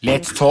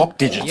Let's talk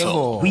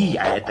digital. We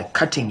are at the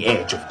cutting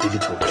edge of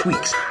digital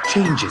tweaks,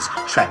 changes,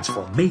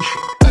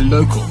 transformation. A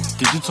local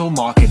digital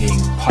marketing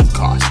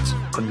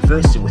podcast.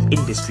 Conversing with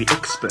industry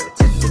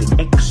experts and getting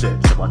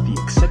excerpts about the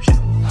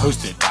exceptional.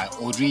 Hosted by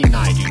Audrey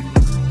Naidu.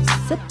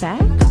 Sit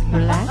back,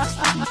 relax,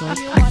 and enjoy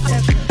the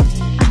conversation.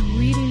 I'm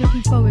really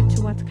looking forward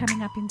to what's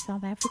coming up in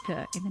South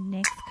Africa in the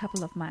next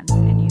couple of months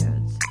and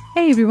years.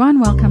 Hey everyone,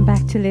 welcome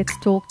back to Let's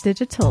Talk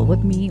Digital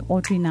with me,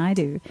 Audrey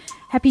Naidu.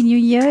 Happy New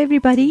Year,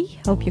 everybody.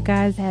 Hope you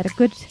guys had a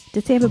good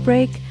December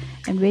break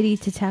and ready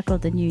to tackle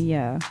the new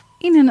year.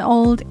 In an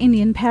old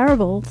Indian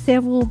parable,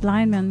 several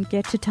blind men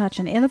get to touch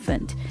an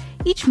elephant.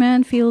 Each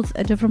man feels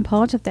a different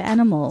part of the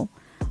animal.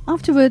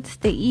 Afterwards,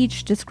 they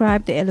each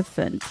describe the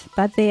elephant,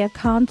 but their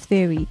accounts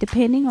vary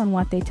depending on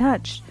what they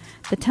touch,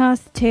 the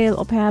tusk, tail,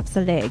 or perhaps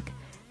a leg.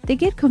 They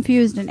get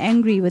confused and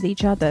angry with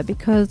each other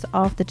because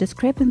of the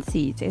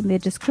discrepancies in their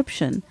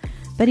description,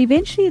 but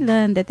eventually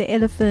learn that the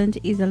elephant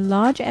is a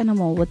large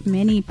animal with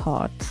many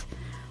parts.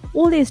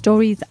 All their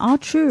stories are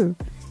true.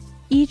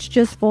 Each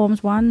just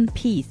forms one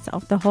piece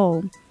of the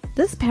whole.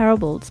 This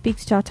parable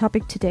speaks to our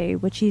topic today,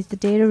 which is the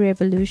data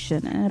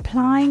revolution and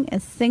applying a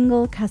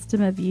single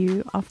customer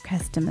view of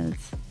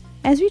customers.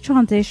 As we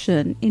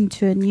transition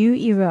into a new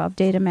era of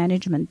data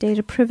management,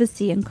 data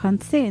privacy, and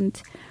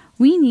consent,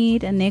 we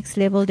need a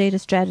next-level data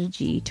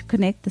strategy to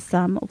connect the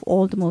sum of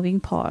all the moving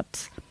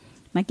parts.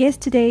 My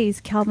guest today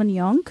is Kelvin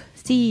Jonck,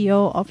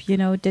 CEO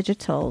of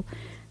Digital.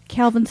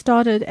 Kelvin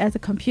started as a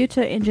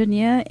computer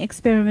engineer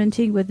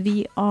experimenting with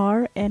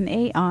VR and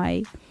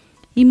AI.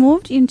 He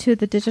moved into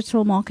the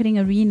digital marketing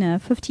arena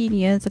 15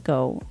 years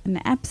ago. An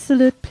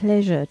absolute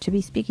pleasure to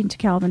be speaking to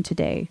Kelvin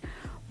today.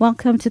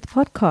 Welcome to the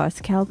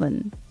podcast,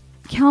 Kelvin.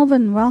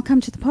 Kelvin,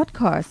 welcome to the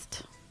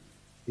podcast.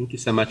 Thank you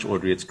so much,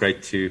 Audrey. It's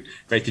great to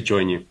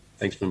join you.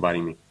 Thanks for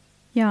inviting me.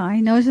 Yeah,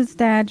 I noticed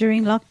that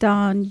during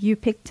lockdown you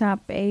picked up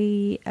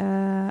a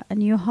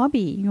new hobby.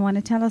 You want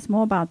to tell us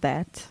more about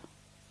that?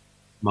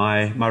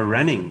 My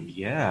running,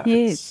 yeah.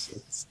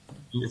 Yes.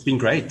 It's been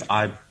great.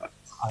 I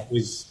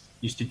always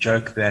used to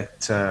joke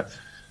that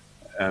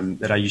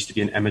that I used to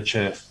be an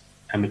amateur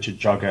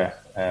jogger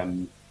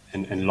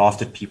and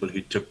laughed at people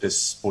who took this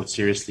sport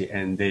seriously.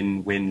 And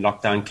then when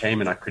lockdown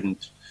came and I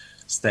couldn't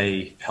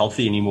stay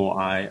healthy anymore,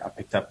 I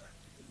picked up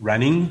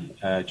running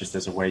just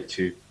as a way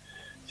to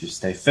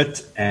stay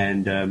fit,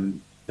 and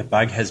the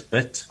bug has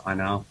bit. I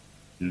now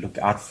look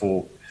out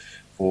for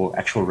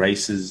actual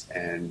races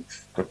and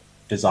got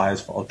desires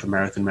for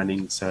ultramarathon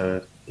running.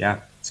 So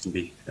yeah, it's gonna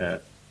be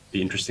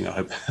interesting, I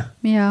hope.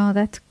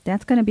 Yeah,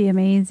 that's gonna be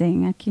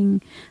amazing. I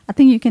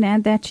think you can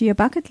add that to your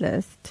bucket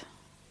list.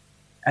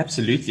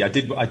 Absolutely, I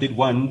did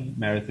one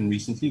marathon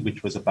recently,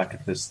 which was a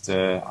bucket list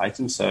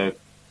item. So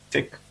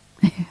tick.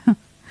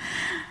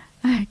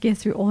 I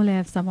guess we all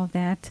have some of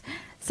that.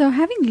 So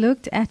having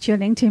looked at your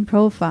LinkedIn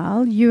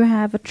profile, you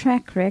have a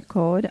track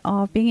record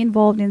of being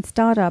involved in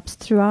startups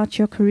throughout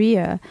your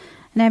career.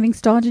 And having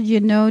started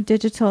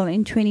Digital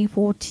in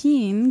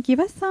 2014, give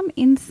us some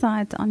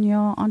insight on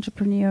your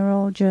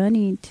entrepreneurial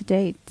journey to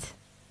date.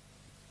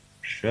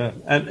 Sure.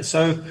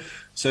 So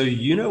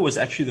was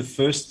actually the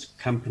first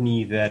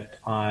company that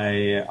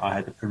I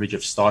had the privilege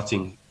of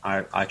starting.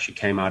 I actually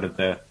came out of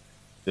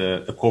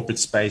the corporate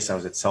space. I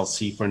was at Cell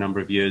C for a number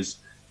of years,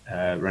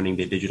 running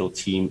their digital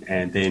team,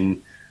 and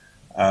then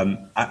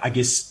I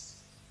guess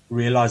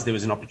realized there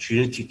was an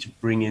opportunity to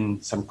bring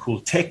in some cool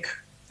tech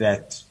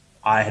that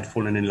I had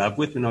fallen in love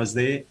with when I was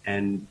there,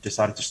 and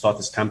decided to start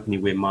this company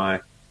where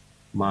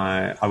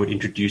I would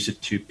introduce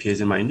it to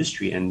peers in my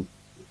industry, and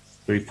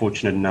very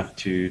fortunate enough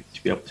to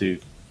be able to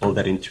build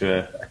that into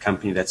a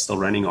company that's still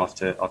running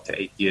after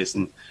 8 years.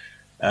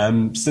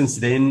 And since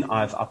then,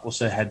 I've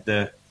also had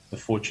the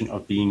fortune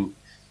of being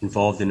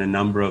involved in a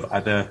number of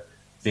other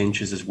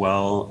ventures as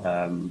well.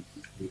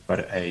 We've got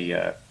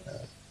a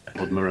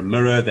called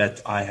Mirror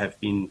that I have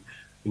been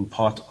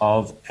part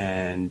of,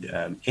 and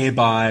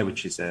Airbuy,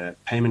 which is a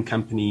payment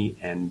company,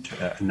 and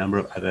a number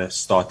of other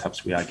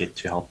startups where I get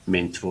to help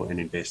mentor and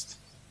invest.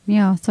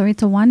 Yeah, so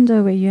it's a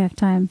wonder where you have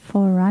time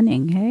for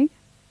running, hey?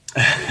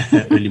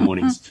 Early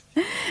mornings.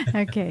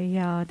 Okay,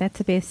 yeah, that's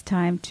the best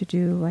time to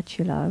do what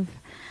you love.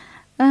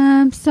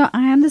 So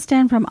I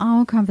understand from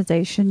our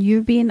conversation,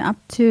 you've been up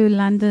to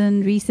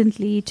London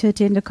recently to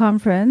attend a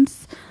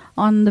conference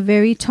on the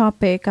very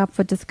topic up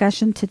for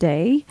discussion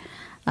today.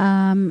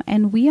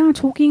 And we are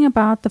talking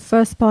about the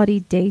first-party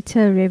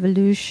data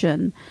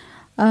revolution,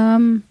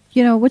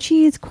 which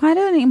is quite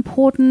an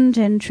important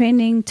and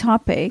trending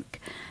topic.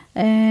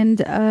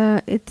 And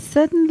it's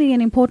certainly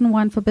an important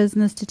one for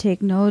business to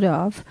take note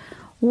of.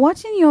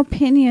 What, in your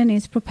opinion,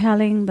 is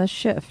propelling the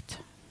shift?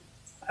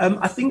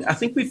 I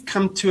think we've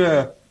come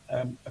to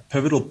a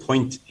pivotal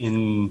point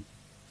in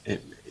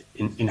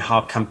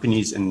how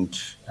companies and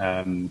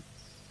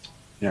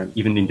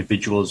even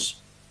individuals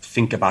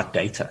think about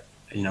data.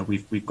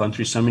 We've gone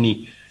through so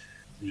many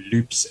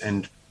loops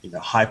and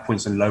high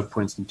points and low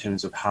points in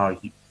terms of how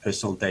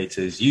personal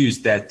data is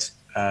used that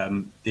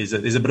there's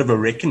a bit of a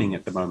reckoning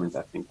at the moment,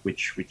 I think,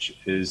 which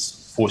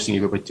is forcing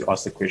everybody to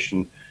ask the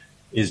question: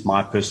 is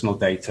my personal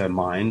data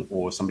mine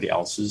or somebody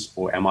else's,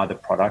 or am I the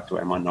product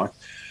or am I not?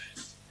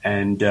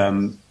 And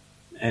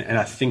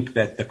I think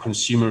that the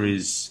consumer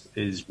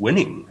is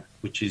winning,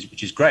 which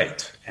is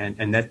great,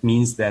 and that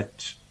means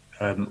that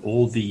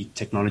all the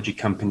technology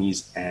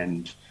companies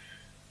and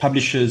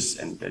publishers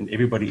and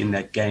everybody in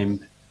that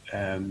game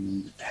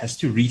has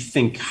to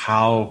rethink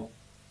how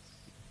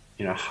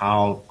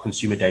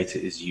consumer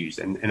data is used.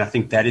 And I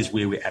think that is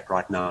where we're at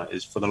right now.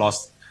 Is for the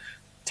last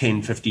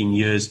 10, 15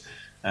 years,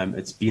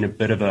 it's been a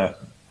bit of a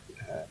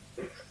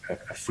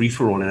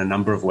free-for-all in a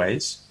number of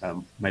ways.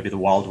 Maybe the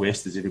Wild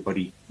West, as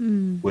everybody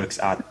works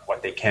out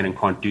what they can and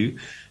can't do.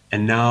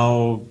 And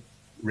now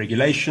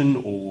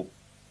regulation, or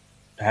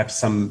perhaps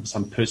some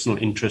personal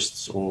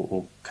interests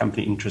or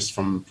company interests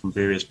from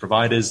various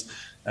providers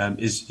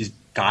is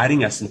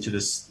guiding us into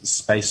this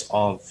space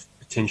of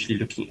potentially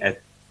looking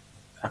at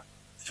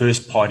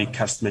first-party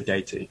customer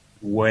data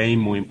way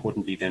more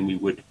importantly than we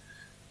would,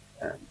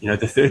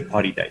 the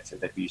third-party data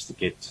that we used to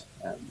get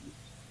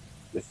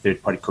with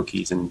third-party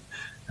cookies and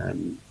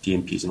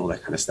DMPs and all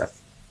that kind of stuff.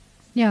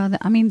 Yeah,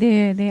 I mean,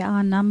 there are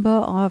a number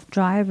of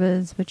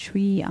drivers which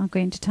we are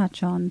going to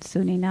touch on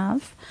soon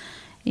enough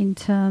in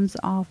terms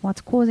of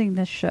what's causing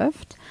the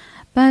shift.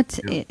 But,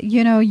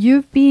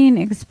 you've been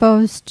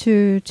exposed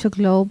to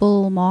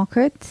global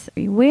markets.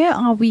 Where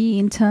are we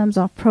in terms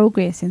of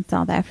progress in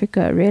South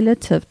Africa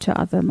relative to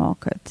other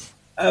markets?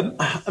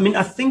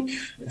 I think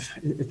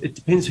it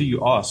depends who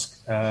you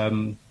ask.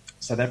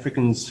 South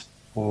Africans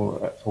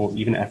or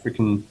even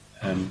African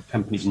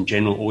companies in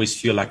general always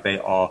feel like they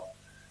are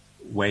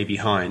way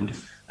behind.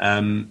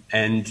 And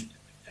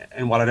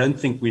while I don't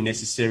think we're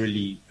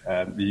necessarily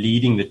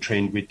leading the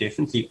trend, we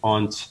definitely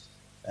aren't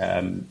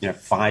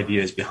 5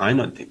 years behind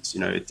on things.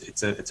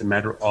 It's a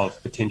matter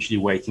of potentially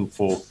waiting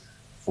for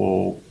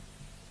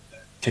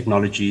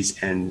technologies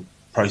and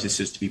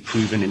processes to be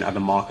proven in other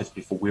markets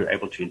before we're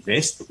able to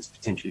invest, because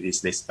potentially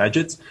there's less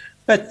budgets.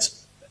 But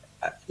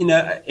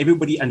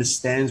everybody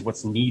understands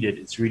what's needed.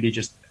 It's really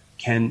just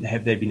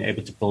have they been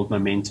able to build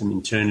momentum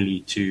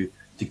internally to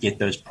get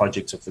those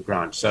projects off the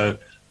ground. So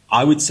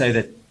I would say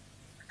that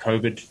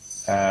COVID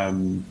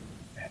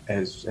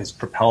has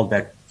propelled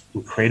that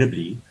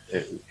incredibly.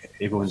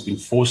 Everyone's been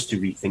forced to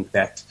rethink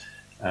that.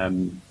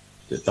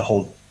 The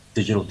whole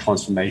digital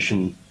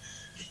transformation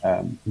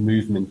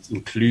movement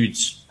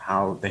includes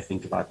how they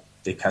think about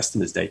their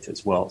customers' data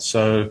as well.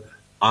 So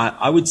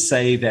I would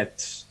say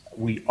that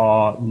we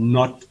are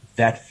not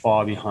that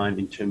far behind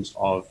in terms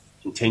of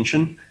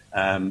intention,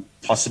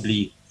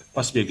 possibly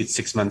a good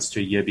 6 months to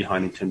a year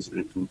behind in terms of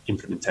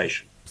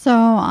implementation. So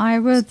I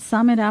would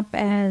sum it up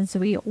as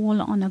we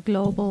all on a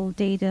global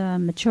data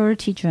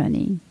maturity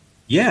journey.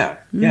 Yeah,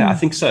 I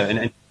think so.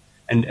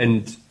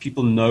 And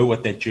people know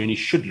what that journey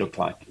should look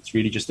like. It's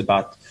really just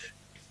about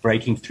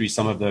breaking through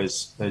some of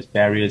those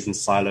barriers and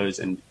silos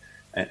and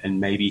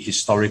maybe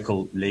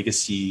historical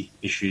legacy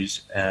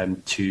issues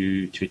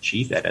to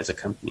achieve that as a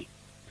company.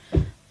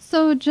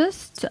 So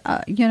just,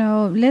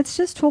 let's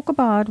just talk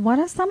about what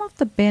are some of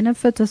the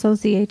benefits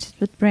associated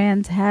with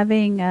brands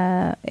having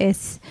a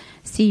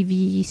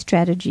SCV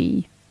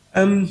strategy?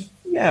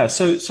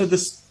 So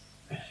this,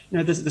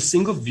 the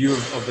single view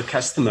of the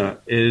customer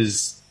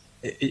is,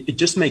 it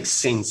just makes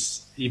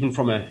sense, even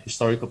from a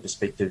historical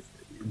perspective.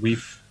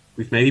 We've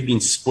maybe been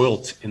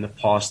spoilt in the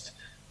past,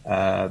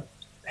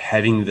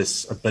 having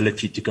this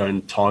ability to go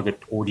and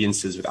target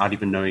audiences without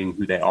even knowing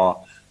who they are,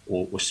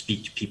 or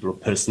speak to people or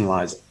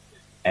personalize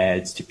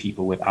ads to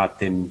people without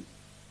them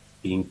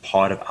being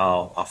part of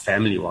our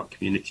family or our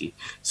community.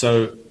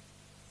 So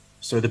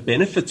the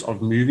benefits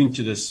of moving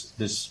to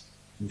this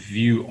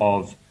view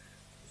of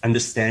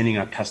understanding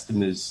our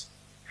customers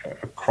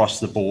across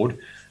the board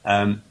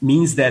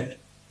means that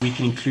we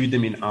can include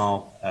them in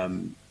our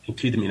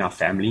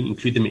family,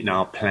 include them in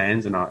our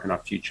plans and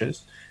our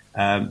futures,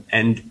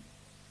 and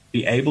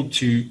be able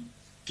to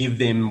give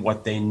them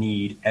what they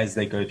need as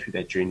they go through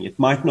that journey. It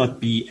might not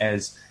be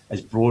as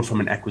broad from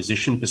an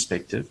acquisition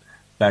perspective,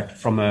 but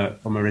from a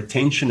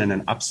retention and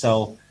an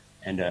upsell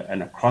and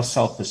a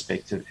cross-sell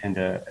perspective and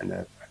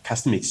a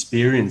customer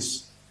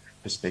experience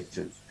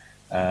perspective.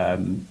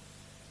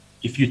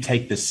 If you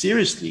take this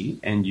seriously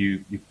and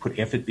you put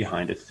effort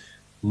behind it,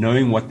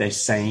 knowing what they're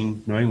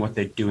saying, knowing what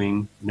they're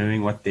doing,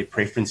 knowing what their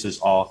preferences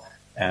are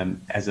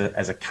as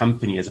a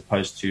company as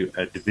opposed to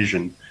a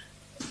division,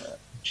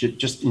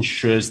 just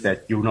ensures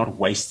that you're not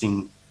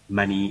wasting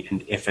money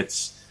and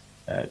efforts,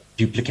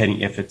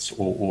 duplicating efforts,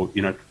 or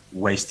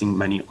wasting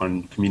money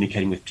on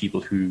communicating with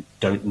people who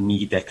don't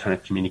need that kind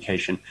of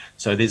communication.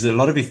 So there's a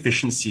lot of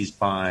efficiencies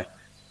by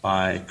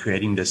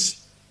creating this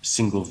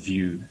single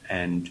view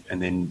and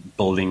then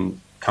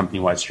building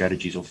company-wide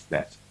strategies off of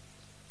that.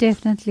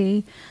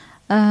 Definitely.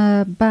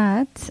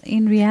 But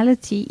in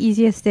reality,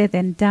 easier said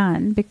than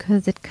done,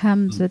 because it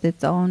comes with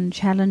its own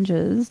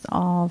challenges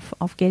of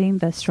getting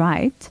this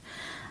right.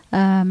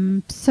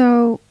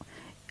 So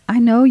I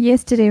know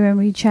yesterday when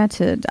we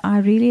chatted, I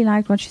really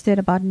liked what you said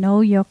about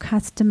know your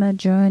customer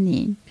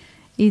journey.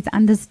 Is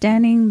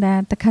understanding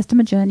that the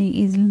customer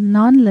journey is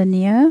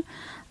non-linear.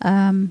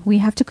 we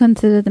have to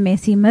consider the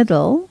messy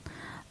middle.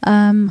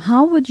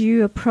 How would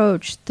you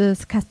approach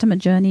this customer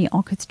journey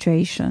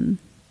orchestration?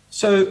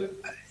 So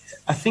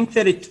I think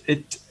that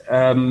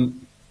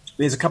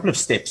there's a couple of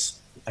steps,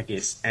 I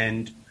guess,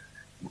 and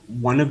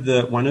one of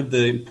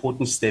the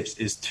important steps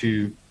is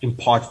to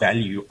impart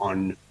value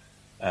on,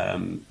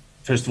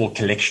 first of all,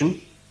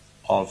 collection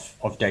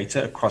of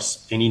data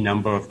across any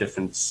number of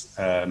different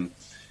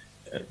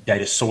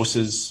data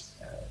sources,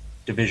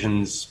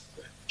 divisions,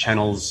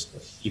 channels,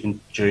 even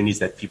journeys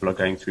that people are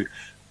going through.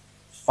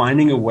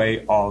 Finding a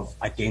way of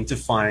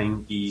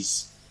identifying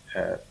these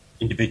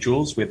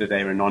individuals, whether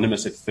they're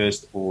anonymous at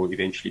first or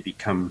eventually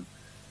become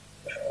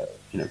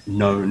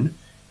known,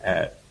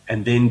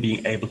 and then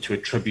being able to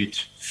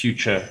attribute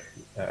future,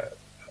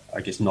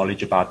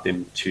 knowledge about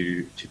them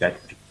to that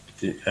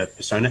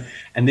persona,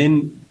 and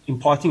then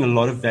imparting a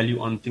lot of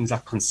value on things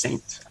like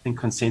consent. I think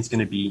consent is going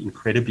to be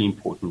incredibly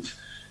important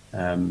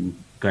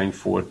going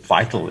forward,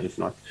 vital if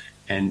not,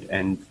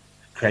 and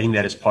creating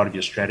that as part of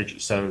your strategy.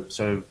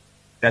 So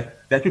that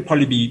would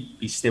probably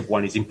be step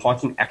one, is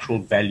imparting actual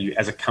value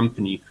as a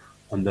company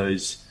on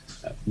those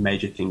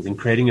major things, and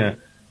creating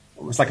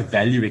almost like a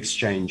value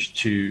exchange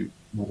to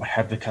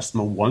have the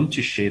customer want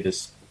to share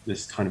this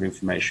kind of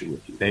information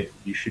with you.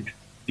 You should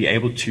be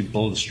able to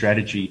build a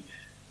strategy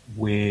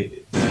where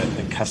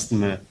the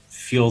customer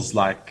feels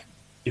like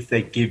if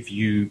they give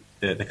you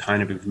the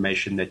kind of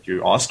information that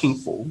you're asking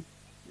for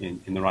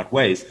in the right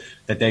ways,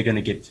 that they're going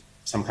to get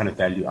some kind of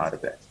value out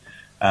of that.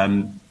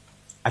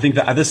 I think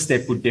the other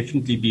step would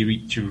definitely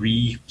be to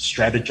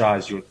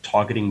re-strategize your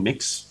targeting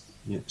mix.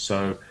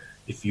 So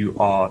if you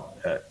are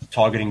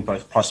targeting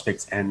both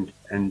prospects and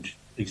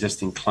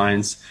existing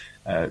clients,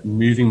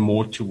 moving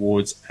more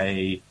towards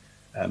a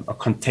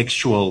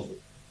contextual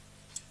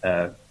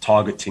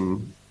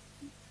targeting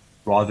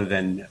rather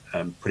than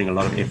putting a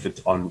lot of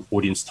effort on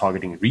audience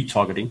targeting and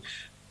retargeting,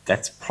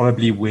 that's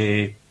probably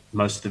where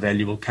most of the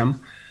value will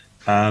come.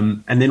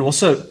 And then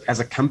also, as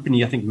a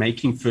company, I think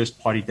making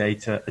first-party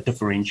data a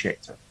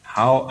differentiator.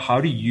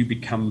 How do you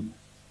become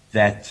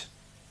that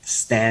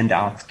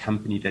standout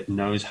company that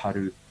knows how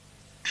to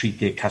treat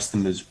their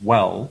customers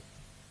well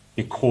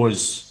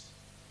because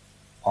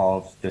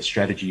of the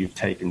strategy you've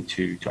taken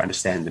to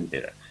understand them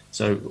better?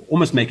 So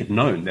almost make it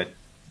known that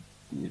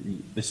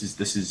this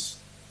is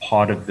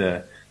part of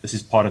the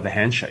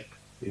handshake.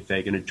 If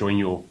they're going to join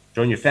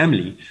your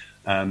family,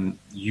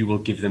 you will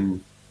give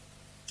them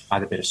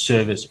either better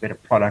service, better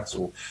products,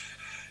 or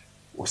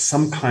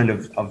some kind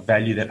of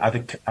value that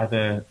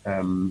other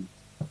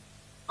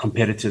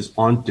competitors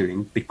aren't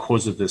doing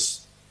because of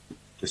this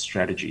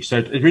strategy. So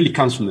it really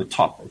comes from the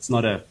top. It's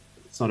not a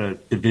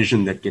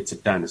division that gets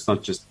it done. It's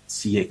not just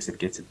CX that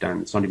gets it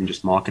done. It's not even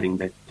just marketing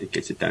that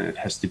gets it done. It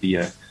has to be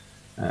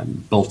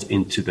built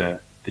into the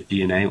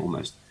DNA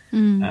almost.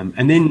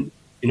 And then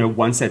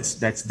once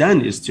that's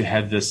done, is to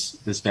have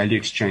this value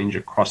exchange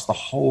across the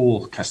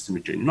whole customer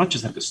journey, not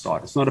just at the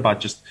start. It's not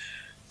about just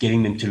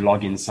getting them to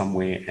log in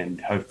somewhere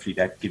and hopefully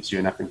that gives you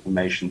enough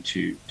information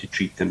to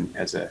treat them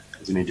as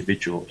an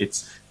individual.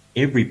 It's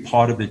every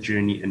part of the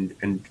journey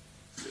and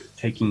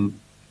taking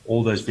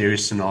all those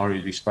various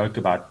scenarios we spoke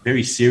about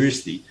very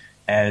seriously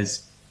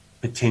as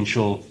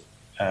potential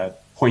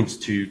points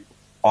to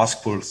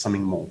ask for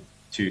something more,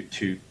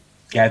 to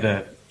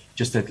gather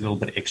just a little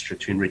bit extra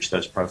to enrich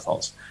those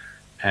profiles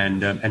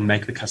and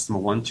make the customer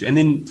want to. And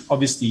then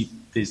obviously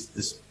there's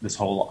this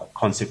whole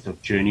concept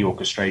of journey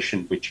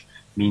orchestration, which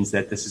means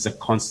that this is a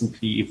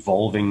constantly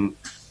evolving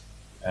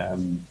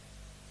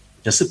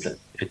discipline.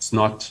 It's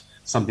not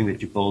something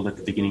that you build at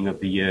the beginning of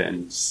the year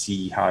and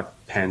see how it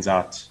pans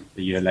out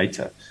a year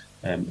later.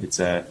 It's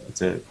a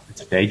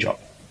day job.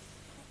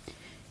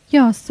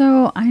 Yeah,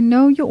 so I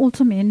know you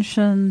also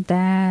mentioned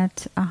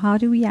that how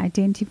do we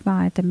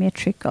identify the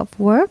metric of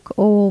work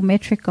or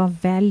metric of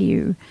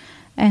value?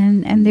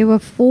 And there were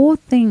 4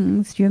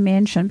 things you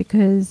mentioned,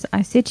 because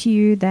I said to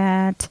you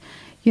that,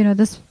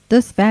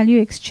 this value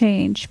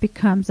exchange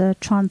becomes a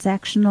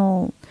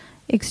transactional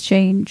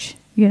exchange,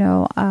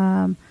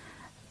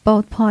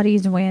 both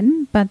parties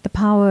win, but the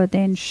power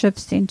then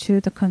shifts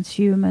into the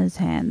consumer's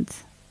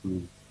hands.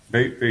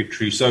 Very, very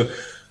true. So,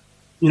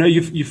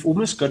 you've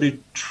almost got to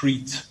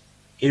treat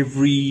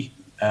every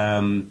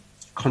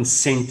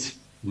consent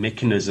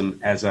mechanism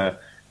as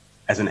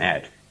an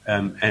ad,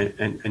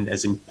 and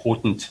as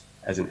important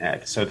as an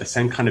ad. So the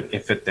same kind of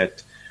effort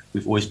that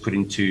we've always put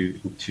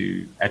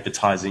into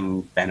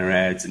advertising, banner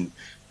ads, and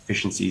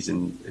efficiencies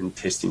and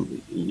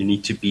testing, you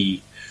need to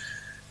be,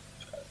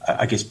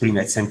 I guess, putting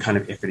that same kind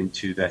of effort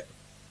into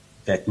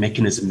that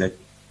mechanism that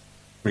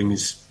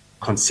brings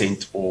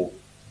consent or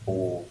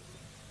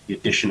the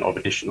addition of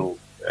additional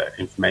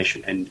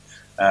information. And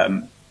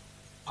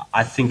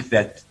I think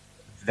that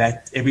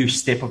every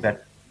step of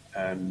that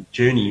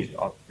journey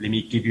of, let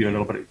me give you a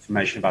little bit of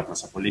information about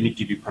myself, or let me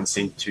give you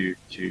consent to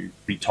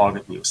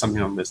retarget me, or something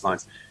along those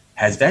lines,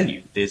 has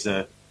value. There's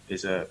a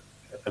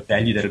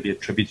value that will be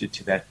attributed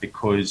to that,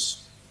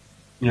 because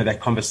that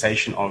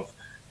conversation of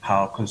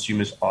how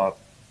consumers are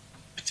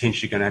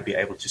potentially going to be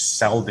able to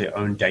sell their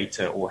own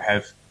data or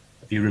have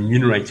be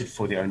remunerated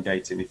for their own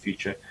data in the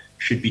future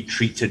should be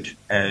treated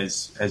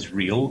as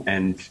real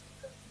and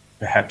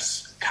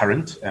perhaps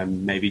current.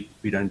 Maybe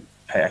we don't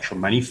pay actual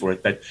money for it,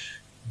 but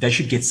they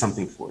should get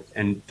something for it.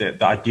 And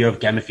the idea of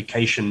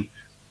gamification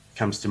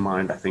comes to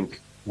mind, I think,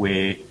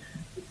 where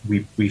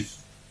we've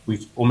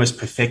almost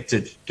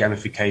perfected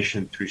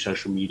gamification through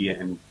social media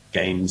and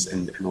games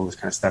and all this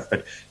kind of stuff.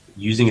 But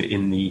using it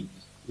in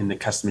the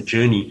customer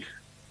journey,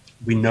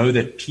 we know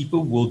that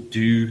people will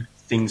do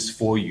things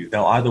for you.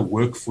 They'll either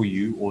work for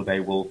you, or they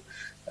will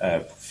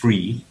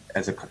free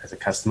as a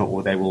customer,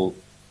 or they will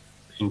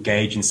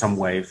engage in some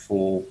way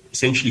for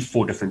essentially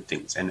 4 different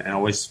things. And I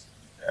always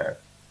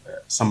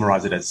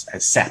summarize it as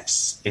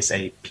SAPS,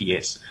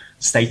 S-A-P-S.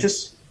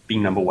 Status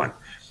being number 1.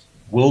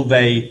 Will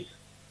they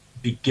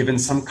be given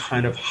some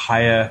kind of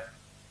higher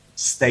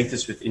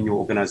status within your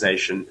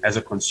organization as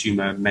a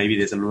consumer? Maybe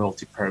there's a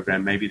loyalty program.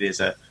 Maybe there's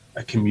a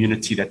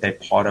community that they're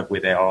part of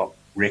where they are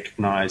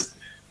recognized.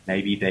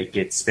 Maybe they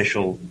get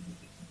special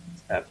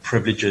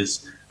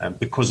privileges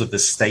because of the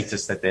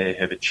status that they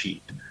have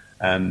achieved.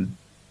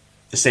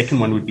 The second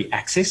one would be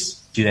access.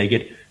 Do they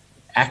get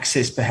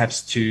access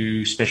perhaps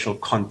to special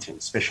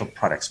content, special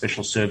products,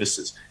 special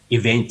services,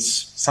 events,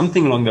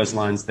 something along those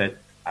lines that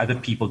other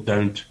people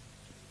don't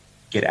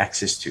get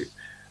access to?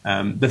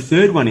 The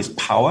third one is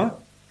power.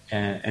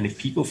 And if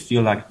people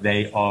feel like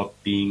they are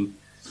being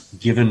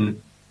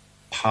given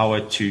power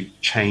to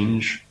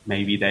change,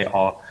 maybe they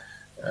are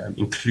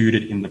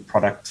included in the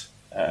product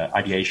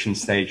ideation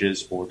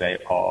stages, or they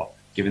are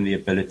given the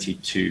ability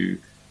to,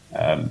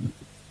 I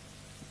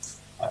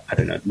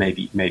don't know,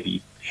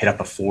 maybe head up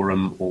a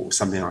forum or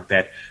something like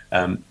that,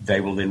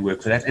 they will then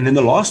work for that. And then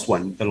the last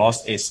one, the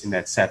last S in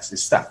that SAPS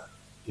is stuff.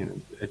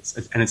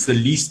 It's the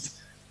least,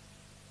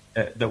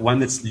 the one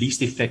that's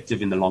least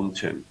effective in the long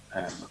term,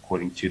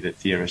 according to the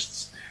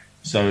theorists.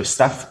 So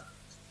stuff,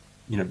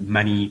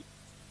 money,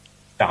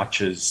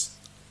 vouchers,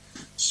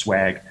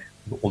 swag,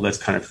 all those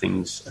kind of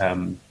things,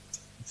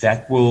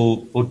 that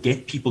will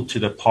get people to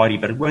the party,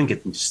 but it won't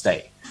get them to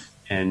stay.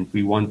 And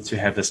we want to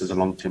have this as a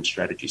long-term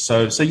strategy.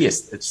 So yes,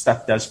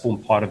 stuff does form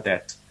part of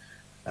that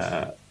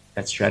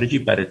strategy,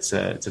 but it's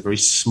a very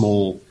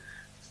small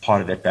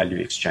part of that value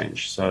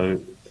exchange.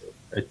 So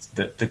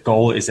the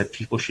goal is that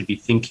people should be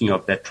thinking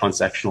of that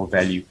transactional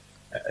value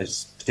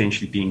as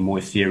potentially being more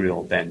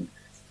ethereal than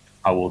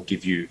I will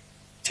give you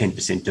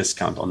 10%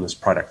 discount on this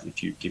product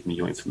if you give me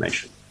your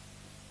information.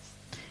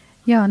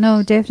 Yeah,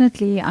 no,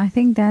 definitely. I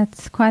think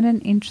that's quite an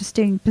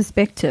interesting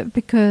perspective,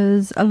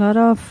 because a lot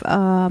of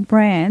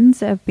brands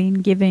have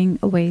been giving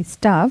away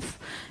stuff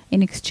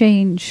in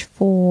exchange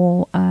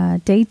for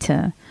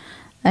data.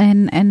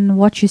 And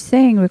what you're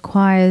saying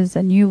requires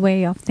a new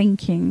way of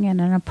thinking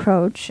and an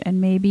approach, and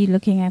maybe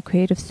looking at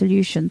creative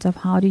solutions of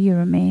how do you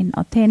remain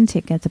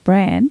authentic as a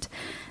brand.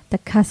 The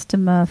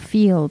customer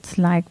feels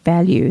like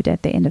valued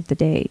at the end of the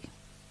day.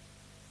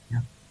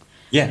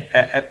 Yeah,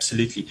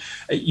 absolutely.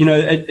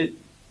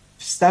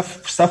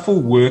 Stuff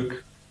will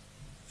work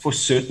for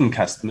certain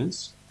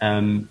customers,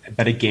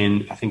 but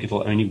again, I think it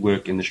will only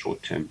work in the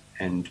short term,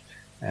 and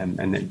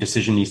the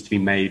decision needs to be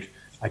made,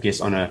 I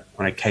guess, on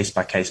a case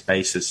by case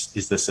basis.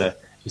 Is this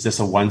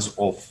a once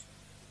off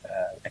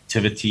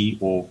activity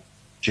or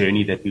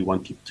journey that we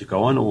want people to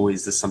go on, or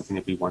is this something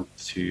that we want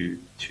to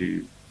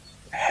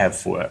have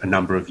for a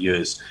number of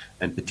years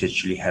and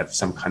potentially have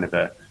some kind of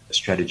a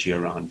strategy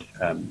around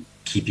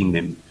keeping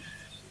them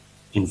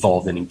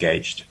involved and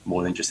engaged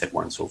more than just that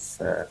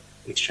once-off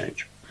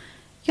exchange?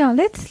 Yeah,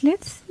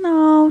 let's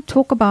now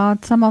talk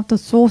about some of the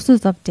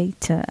sources of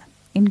data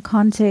in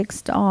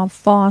context of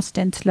fast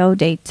and slow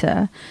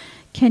data.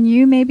 Can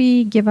you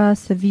maybe give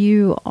us a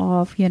view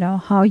of,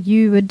 how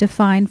you would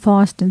define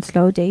fast and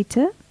slow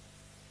data?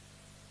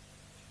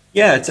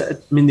 Yeah, it's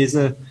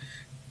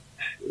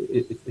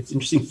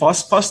interesting.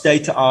 Fast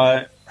data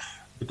are,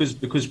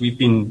 because we've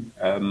been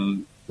a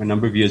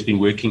number of years been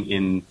working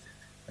in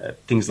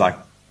things like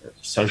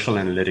social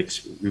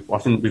analytics.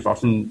 We've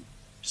often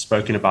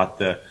spoken about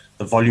the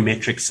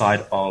volumetric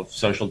side of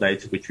social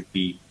data, which would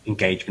be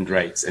engagement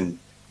rates and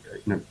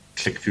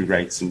click-through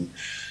rates and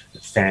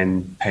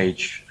fan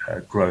page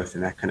growth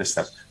and that kind of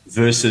stuff,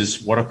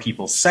 versus what are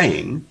people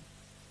saying,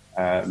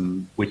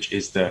 which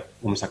is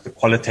almost like the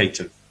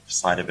qualitative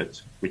side of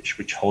it,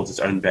 which holds its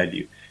own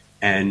value.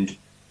 And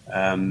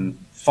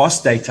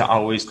fast data I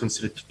always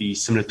consider to be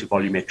similar to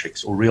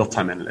volumetrics or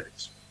real-time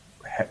analytics.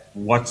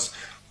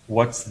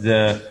 What's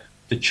the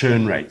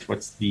churn rate?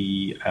 What's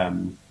the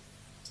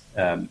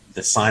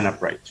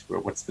sign-up rate?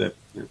 What's the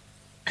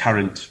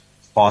current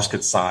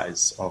basket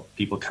size of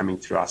people coming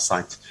through our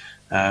site?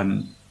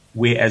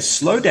 Whereas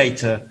slow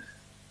data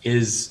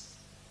is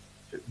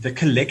the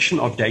collection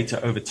of data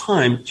over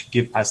time to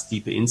give us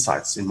deeper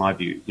insights, in my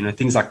view.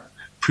 Things like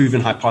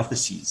proven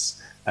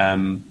hypotheses,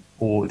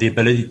 or the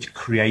ability to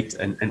create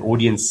an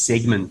audience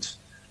segment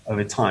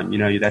over time.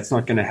 That's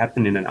not going to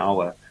happen in an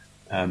hour,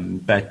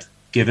 but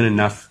given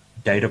enough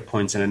data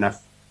points and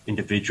enough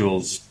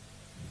individuals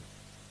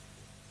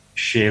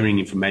sharing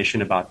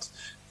information about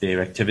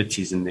their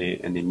activities and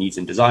their needs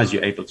and desires,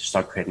 you're able to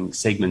start creating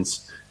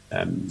segments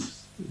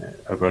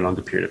over a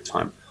longer period of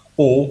time.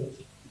 Or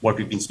what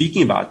we've been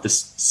speaking about,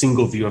 this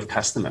single view of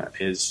customer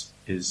is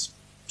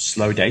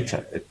slow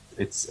data.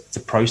 It's a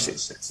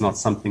process. It's not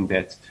something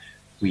that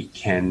we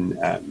can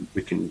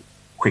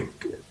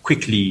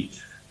quickly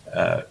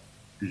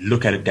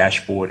look at a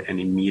dashboard and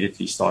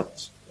immediately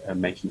start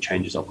making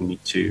changes. Or we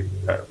need to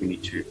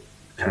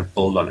kind of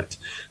build on it.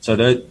 So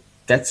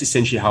that's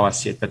essentially how I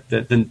see it. But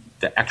the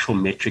actual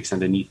metrics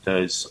underneath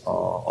those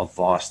are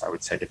vast, I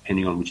would say,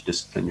 depending on which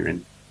discipline you're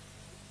in.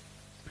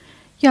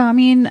 Yeah, I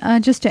mean,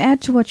 just to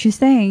add to what you're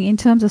saying, in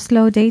terms of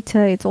slow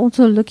data, it's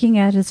also looking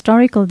at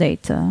historical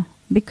data,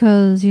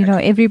 because, you know,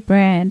 every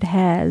brand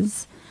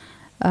has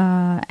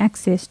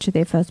access to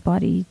their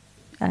first-party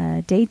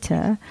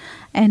data,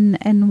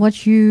 and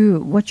what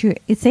you're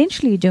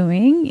essentially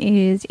doing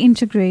is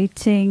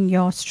integrating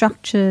your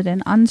structured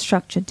and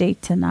unstructured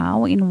data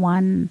now in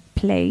one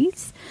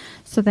place,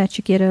 so that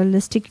you get a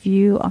holistic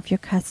view of your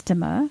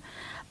customer.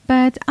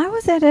 But I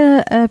was at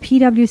a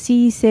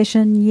PwC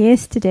session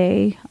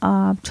yesterday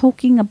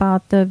talking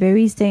about the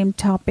very same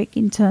topic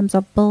in terms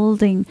of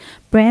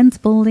brands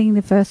building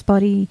the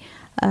first-party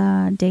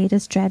data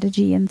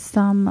strategy and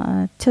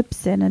some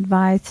tips and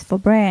advice for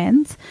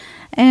brands.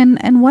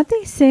 And what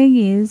they're saying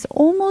is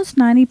almost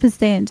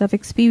 90% of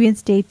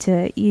experience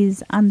data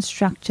is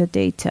unstructured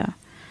data.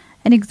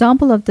 An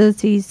example of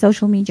this is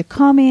social media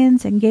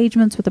comments,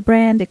 engagements with the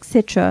brand,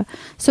 etc.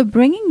 So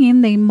bringing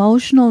in the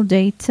emotional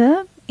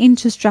data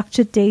into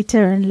structured data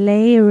and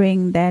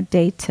layering that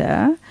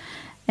data,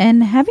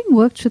 and having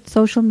worked with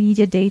social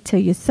media data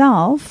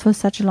yourself for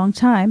such a long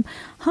time,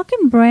 how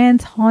can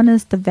brands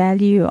harness the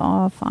value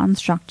of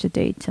unstructured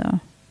data?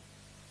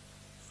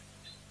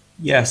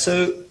 Yeah,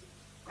 so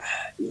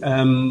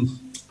I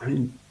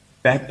mean,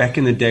 back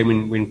in the day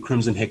when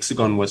Crimson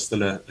Hexagon was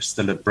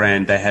still a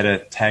brand, they had a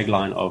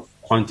tagline of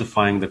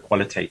quantifying the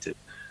qualitative,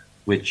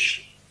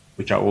 which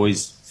I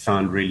always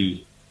found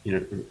really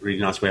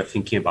nice way of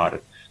thinking about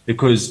it.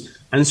 Because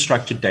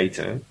unstructured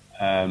data,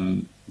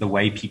 the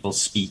way people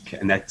speak,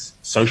 and that's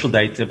social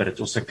data, but it's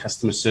also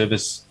customer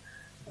service,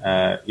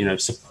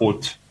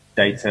 support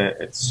data,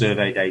 it's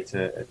survey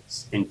data,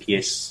 it's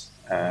NPS,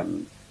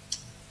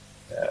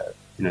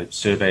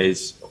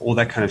 surveys, all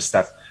that kind of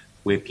stuff,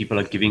 where people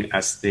are giving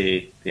us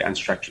their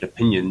unstructured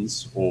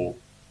opinions or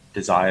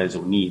desires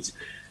or needs,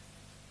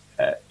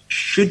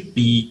 should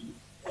be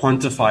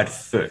quantified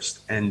first.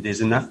 And there's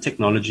enough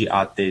technology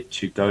out there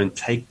to go and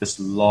take this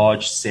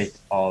large set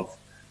of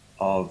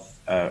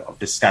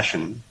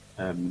discussion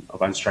of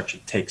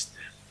unstructured text,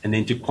 and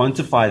then to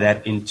quantify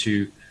that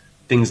into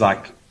things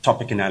like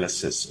topic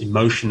analysis,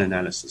 emotion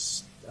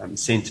analysis,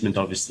 sentiment,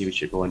 obviously,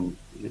 which everyone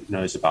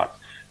knows about,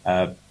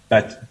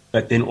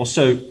 but then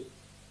also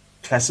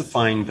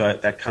classifying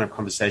that kind of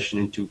conversation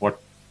into what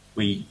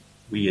we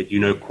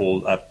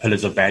call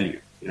pillars of value.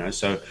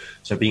 So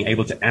being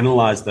able to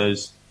analyze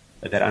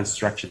that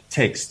unstructured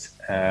text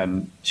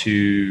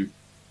to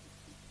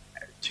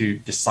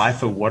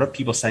decipher what are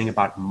people saying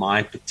about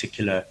my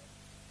particular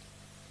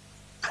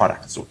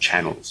products or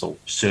channels or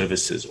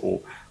services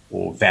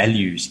or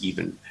values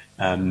even,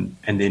 and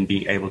then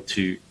being able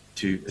to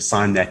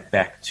assign that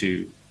back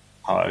to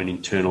our own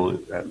internal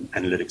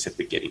analytics that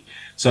we're getting.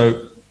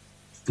 So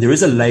there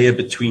is a layer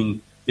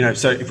between,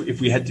 so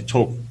if we had to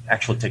talk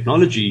actual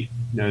technology,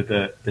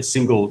 the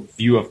single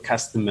view of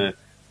customer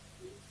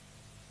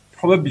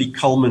probably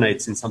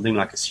culminates in something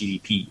like a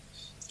CDP.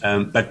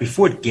 But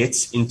before it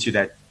gets into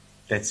that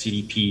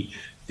CDP,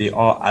 there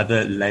are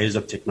other layers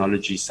of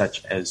technology,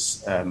 such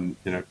as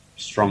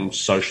strong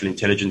social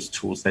intelligence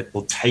tools that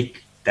will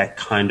take that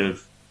kind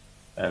of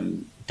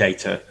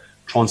data,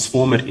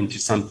 transform it into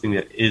something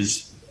that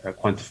is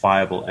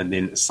quantifiable, and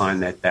then assign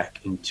that back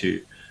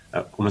into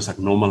almost like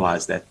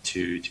normalize that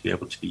to be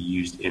able to be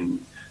used in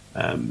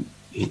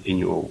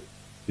your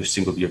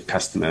single view of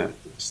customer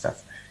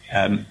stuff.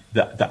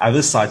 The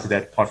other side to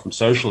that, apart from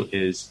social,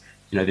 is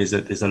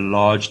there's a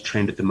large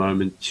trend at the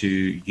moment to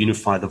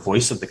unify the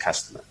voice of the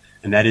customer,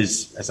 and that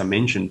is, as I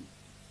mentioned,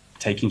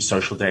 taking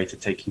social data,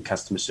 taking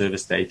customer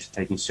service data,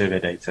 taking survey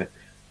data,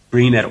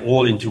 bringing that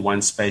all into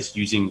one space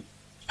using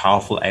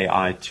powerful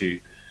AI to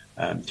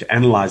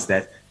analyze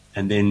that,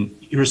 and then,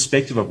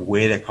 irrespective of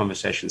where that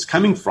conversation is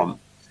coming from,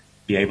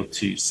 be able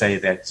to say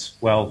that,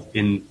 well,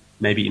 in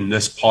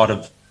this part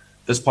of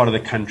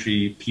the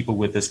country, people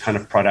with this kind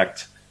of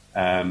product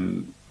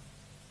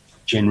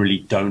generally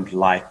don't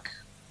like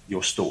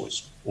your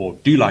stores, or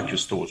do like your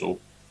stores, or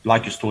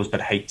like your stores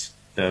but hate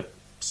the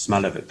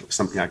smell of it, or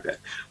something like that.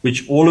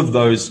 Which all of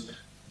those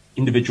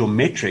individual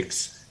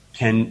metrics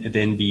can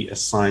then be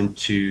assigned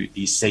to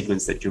these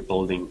segments that you're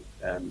building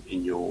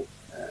in your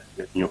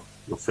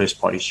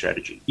first-party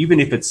strategy, even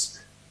if it's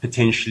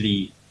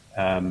potentially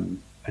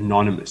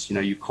anonymous.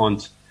 You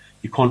can't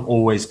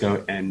always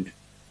go and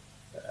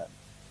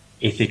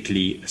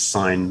ethically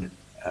assign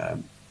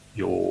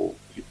your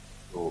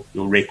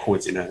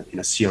records in a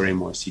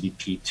CRM or a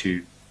CDP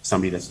to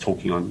somebody that's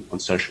talking on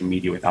social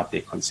media without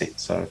their consent.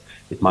 So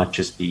it might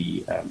just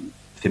be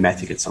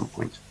thematic at some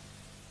point.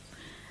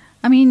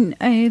 I mean,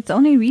 it's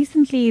only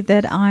recently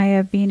that I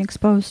have been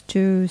exposed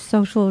to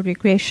social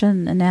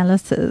regression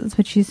analysis,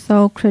 which is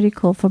so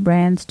critical for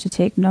brands to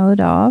take note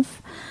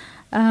of.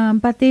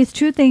 But there's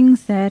two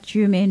things that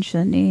you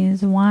mentioned.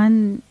 Is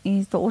one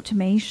is the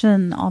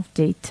automation of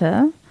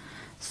data.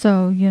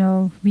 So,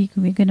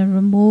 we're going to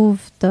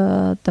remove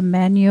the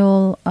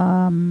manual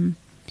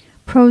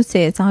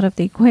process out of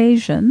the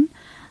equation.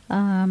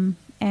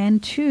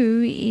 And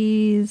two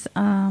is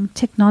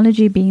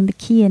technology being the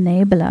key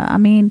enabler. I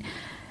mean,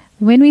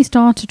 when we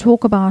start to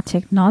talk about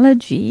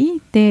technology,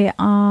 there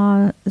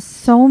are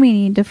so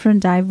many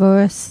different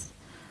diverse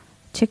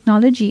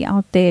technology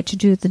out there to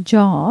do the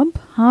job.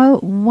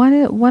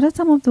 What are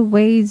some of the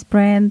ways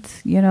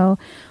brands,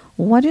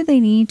 what do they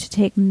need to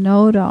take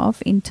note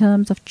of in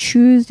terms of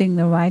choosing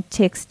the right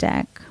tech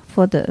stack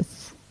for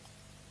this?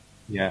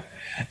 Yeah,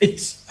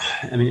 it's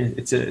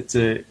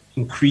a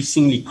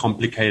increasingly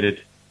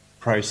complicated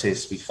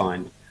process, we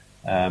find.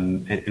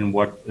 And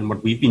what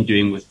we've been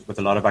doing with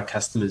a lot of our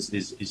customers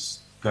is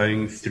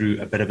going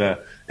through a bit of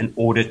an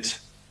audit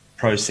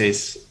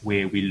process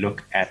where we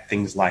look at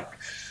things like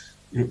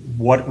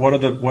what are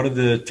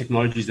the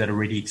technologies that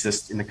already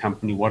exist in the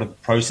company, what are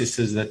the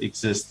processes that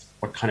exist,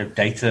 what kind of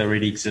data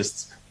already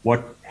exists,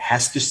 what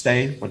has to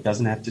stay, what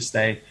doesn't have to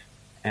stay,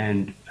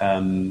 and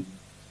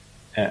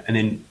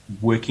then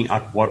working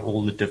out what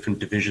all the different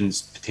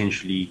divisions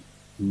potentially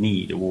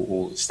need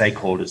or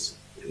stakeholders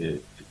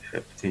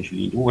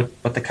potentially need, or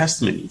what the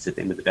customer needs at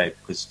the end of the day,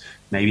 because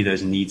maybe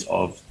those needs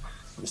of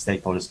the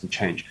stakeholders can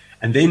change.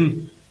 And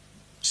then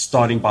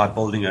starting by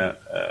building a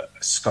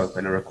scope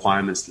and a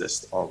requirements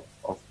list of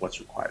what's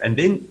required. And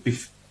then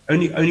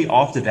only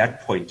after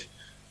that point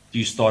do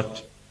you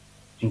start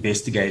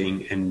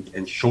investigating and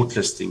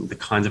shortlisting the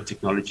kinds of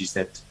technologies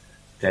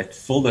that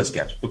fill those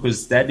gaps,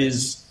 because that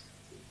is,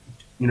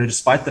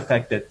 despite the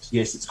fact that,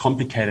 yes, it's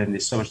complicated and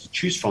there's so much to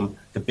choose from,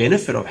 the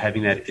benefit of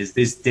having that is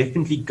there's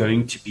definitely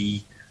going to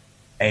be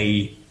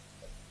a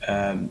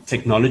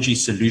technology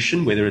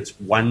solution, whether it's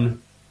one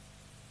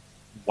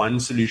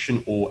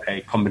solution or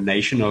a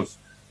combination of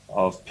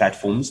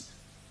platforms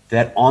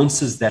that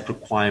answers that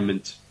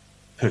requirement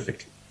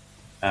perfectly.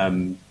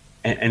 And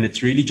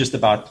it's really just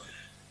about,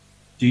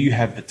 do you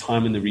have the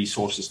time and the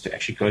resources to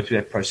actually go through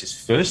that process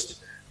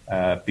first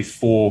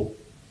before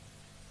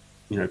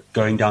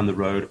going down the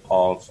road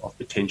of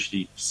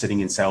potentially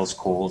sitting in sales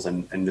calls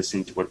and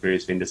listening to what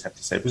various vendors have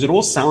to say, because it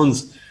all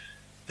sounds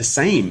the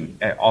same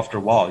after a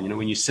while.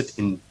 When you sit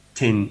in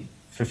 10,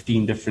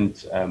 15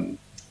 different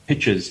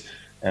pitches,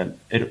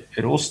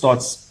 it all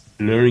starts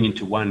blurring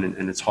into one,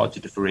 and it's hard to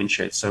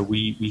differentiate. So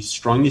we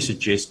strongly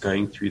suggest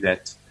going through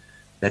that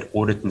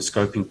audit and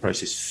scoping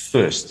process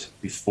first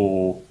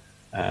before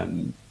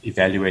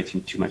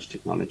evaluating too much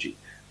technology.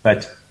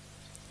 But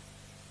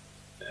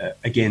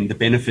again, the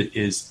benefit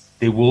is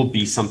there will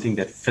be something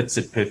that fits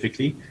it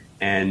perfectly,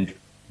 and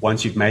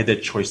once you've made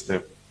that choice,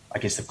 the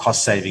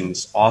cost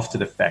savings after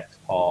the fact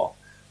are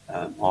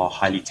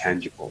highly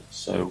tangible.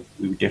 So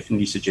we would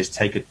definitely suggest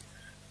take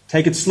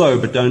it slow,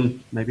 but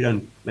don't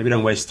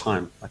waste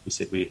time. Like we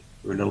said, we're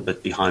a little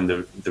bit behind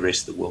the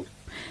rest of the world.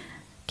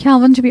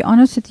 Kelvin, to be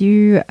honest with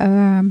you,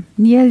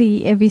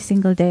 nearly every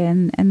single day,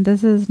 and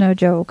this is no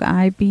joke,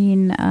 I've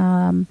been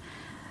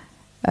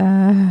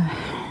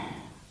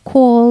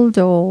called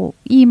or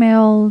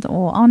emailed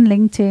or on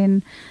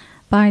LinkedIn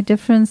by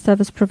different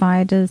service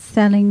providers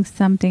selling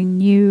something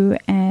new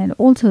and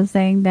also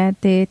saying that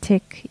their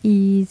tech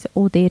is,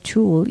 or their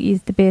tool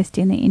is, the best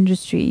in the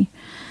industry.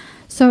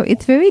 So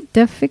it's very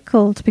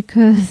difficult,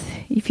 because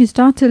if you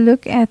start to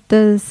look at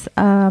this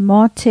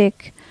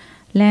MarTech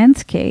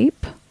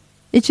landscape,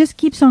 it just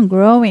keeps on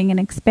growing and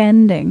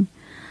expanding.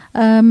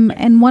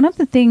 And one of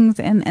the things,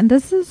 and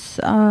this is,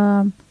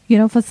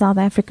 for South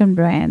African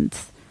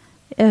brands,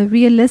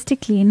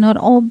 realistically, not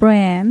all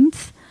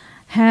brands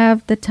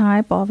have the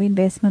type of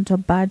investment or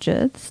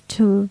budgets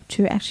to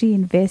actually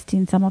invest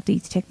in some of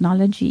these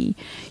technology.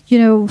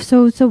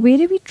 So where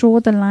do we draw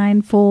the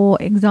line, for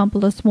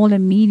example, a small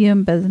and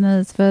medium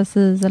business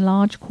versus a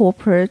large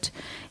corporate,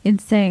 in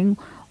saying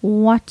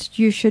what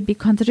you should be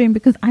considering?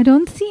 Because I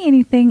don't see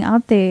anything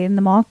out there in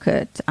the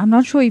market. I'm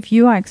not sure if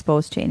you are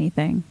exposed to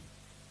anything.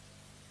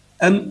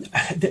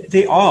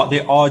 There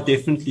are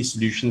definitely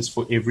solutions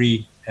for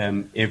every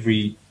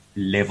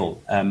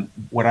level.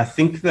 What I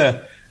think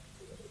where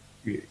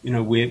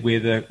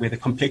the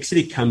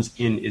complexity comes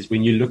in is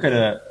when you look at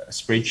a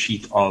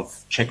spreadsheet of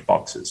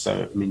checkboxes.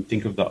 So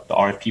think of the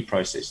RFP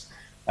process.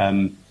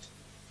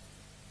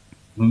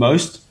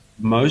 Most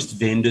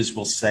vendors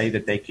will say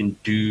that they can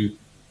do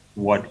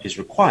what is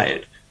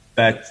required,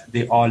 but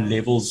there are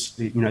levels.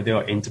 There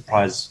are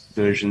enterprise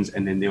versions,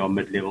 and then there are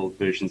mid-level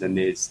versions, and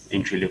there's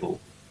entry-level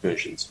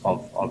versions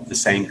of the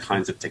same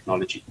kinds of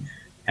technology.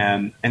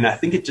 And I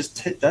think it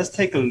just does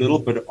take a little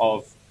bit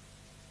of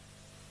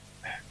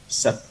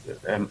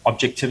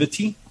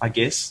objectivity, I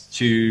guess,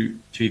 to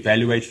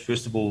evaluate,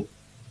 first of all,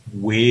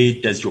 where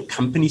does your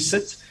company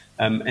sit?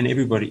 And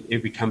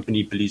every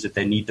company believes that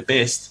they need the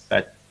best,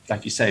 but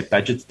like you say,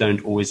 budgets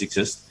don't always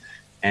exist.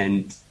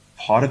 And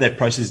part of that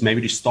process is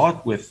maybe to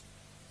start with,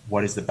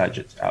 what is the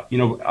budget?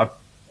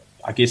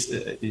 I guess,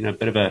 a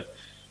bit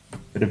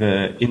of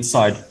a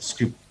inside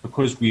scoop,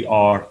 because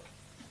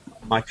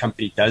my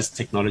company does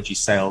technology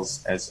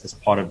sales as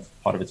part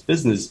of its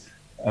business.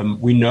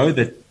 We know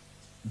that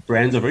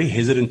brands are very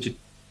hesitant to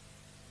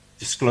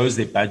disclose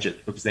their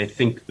budget because they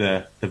think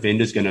the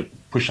vendor's going to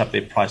push up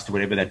their price to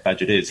whatever that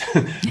budget is.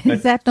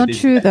 Is that not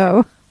true,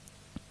 though?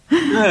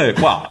 No,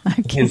 well,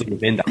 it depends on the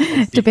vendor.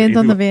 Depends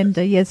on the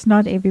vendor. Yes,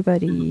 not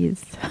everybody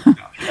is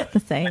the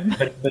same.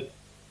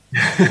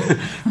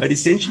 But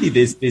essentially,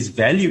 there's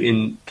value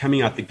in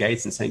coming out the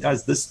gates and saying,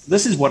 guys,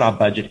 this is what our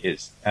budget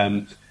is.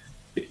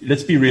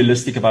 Let's be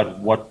realistic about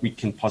what we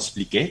can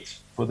possibly get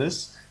for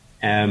this.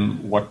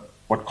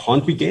 What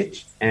can't we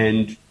get,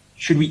 and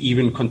should we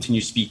even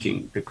continue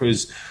speaking?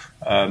 Because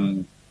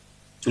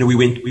we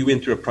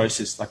went through a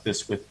process like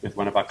this with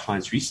one of our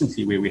clients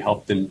recently, where we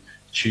helped them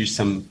choose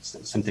some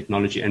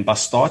technology, and by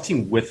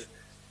starting with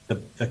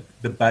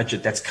the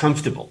budget that's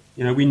comfortable,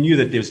 we knew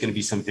that there was going to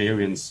be some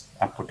variance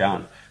up or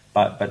down,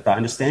 but by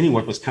understanding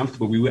what was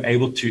comfortable, we were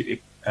able to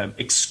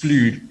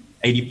exclude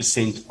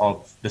 80%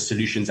 of the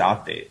solutions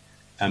out there,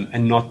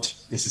 and not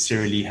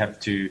necessarily have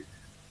to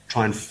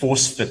try and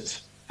force fit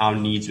our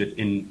needs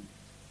within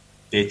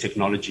their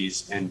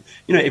technologies. And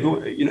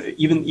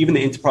even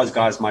the enterprise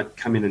guys might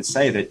come in and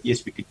say that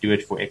yes, we could do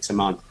it for X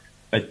amount,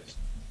 but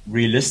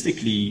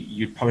realistically,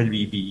 you'd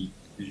probably be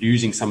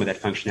losing some of that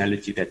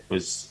functionality that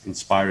was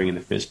inspiring in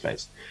the first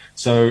place.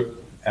 So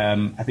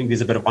I think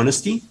there's a bit of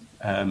honesty,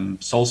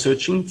 soul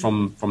searching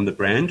from the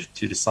brand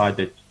to decide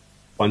that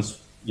once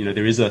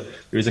there is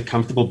a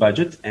comfortable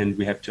budget, and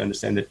we have to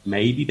understand that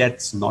maybe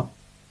that's not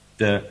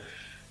the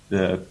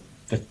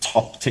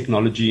top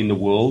technology in the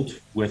world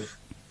with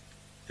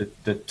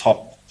the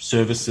top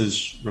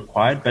services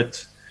required,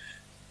 but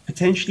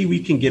potentially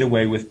we can get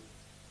away with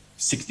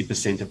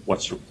 60%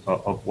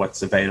 of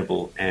what's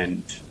available,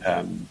 and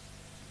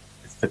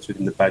it fits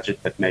within the budget,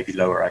 but maybe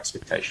lower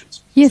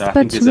expectations. Yes,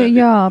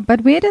 so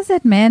but where does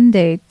that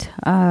mandate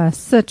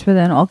sit with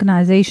an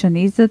organization?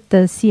 Is it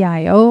the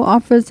CIO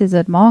office? Is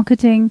it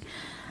marketing?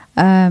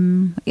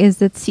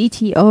 Is it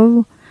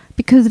CTO?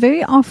 Because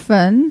very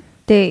often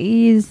there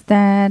is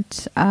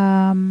that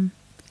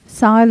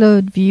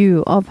siloed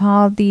view of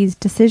how these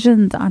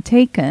decisions are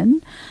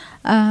taken,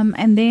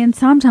 and then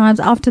sometimes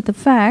after the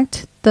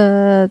fact,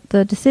 the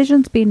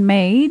decision's been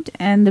made,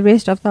 and the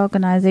rest of the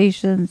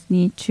organizations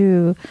need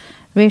to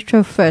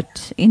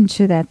retrofit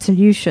into that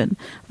solution,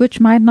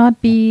 which might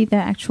not be the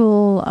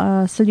actual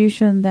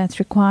solution that's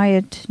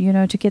required,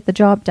 to get the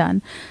job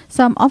done.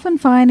 So I'm often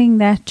finding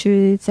that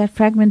it's that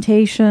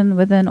fragmentation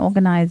within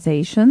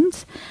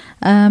organizations.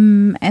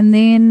 And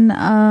then,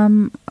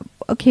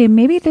 okay,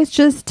 maybe let's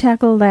just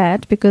tackle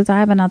that, because I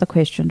have another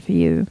question for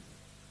you.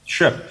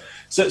 Sure.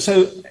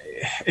 So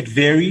it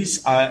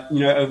varies.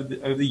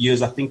 Over the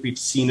years, I think we've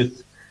seen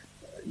it.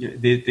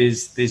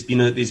 There's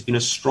been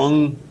a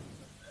strong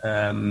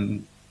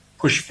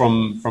push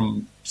from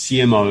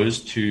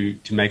CMOs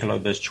to make a lot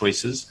of those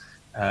choices,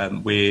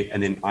 and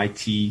then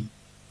IT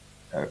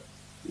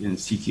and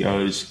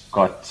CTOs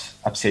got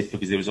upset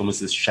because there was almost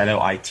this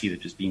shadow IT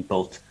that was being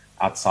built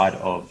outside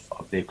of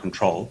their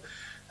control.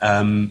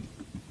 I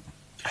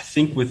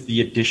think with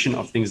the addition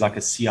of things like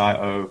a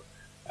CIO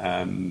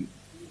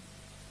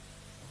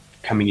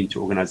coming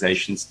into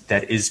organizations,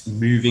 that is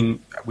moving.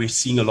 We're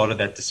seeing a lot of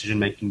that decision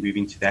making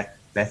moving to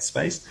that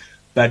space,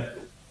 but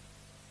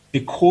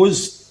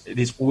because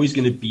there's always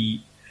going to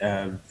be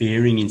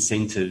varying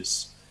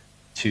incentives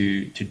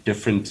to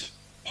different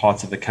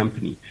parts of the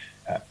company,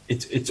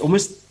 it's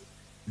almost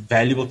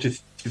valuable to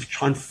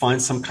try and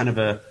find some kind of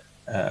a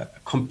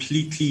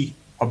completely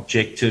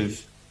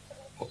objective,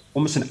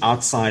 almost an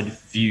outside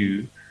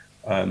view,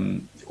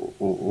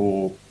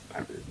 or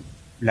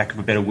lack of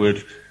a better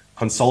word,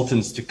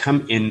 consultants to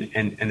come in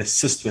and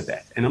assist with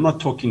that. And I'm not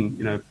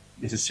talking,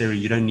 necessarily,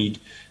 you don't need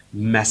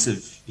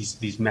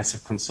these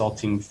massive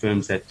consulting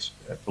firms that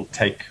will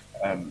take,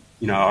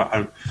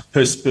 a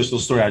personal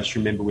story. I just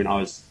remember when I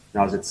was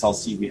at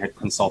Celsi, we had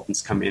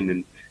consultants come in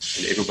and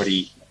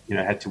everybody,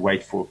 had to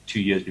wait for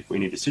 2 years before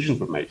any decisions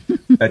were made.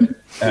 But,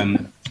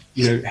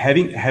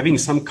 having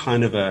some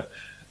kind of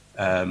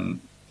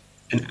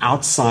an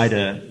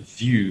outsider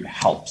view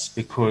helps,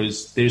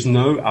 because there's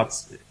no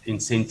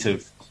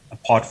incentive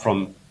apart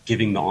from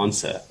giving the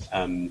answer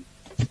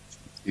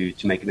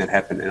to making that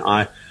happen. And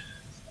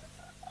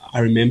I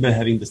remember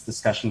having this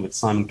discussion with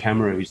Simon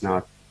Camera, who's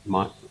now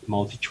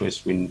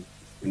MultiChoice, when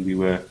we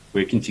were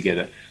working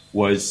together,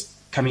 was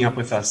coming up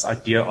with this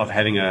idea of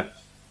having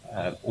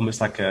almost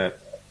like a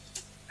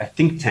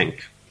think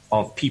tank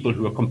of people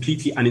who are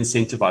completely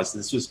unincentivized.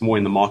 This was more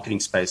in the marketing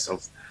space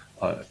of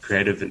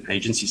creative and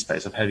agency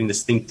space, of having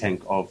this think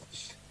tank of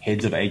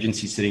heads of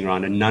agencies sitting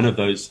around, and none of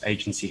those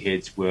agency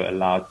heads were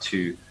allowed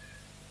to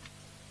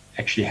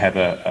actually have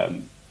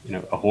a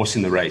horse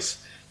in the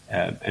race,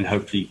 and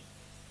hopefully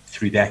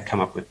through that come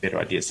up with better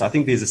ideas. So I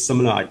think there's a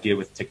similar idea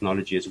with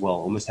technology as well,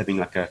 almost having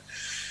like a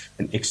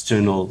an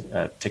external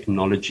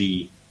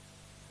technology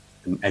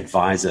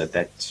advisor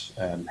that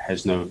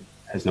has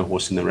no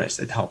horse in the race.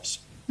 It helps.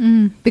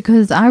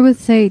 Because I would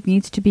say it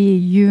needs to be a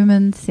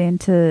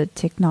human-centered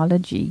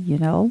technology,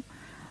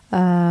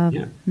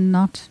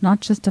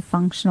 not just a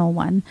functional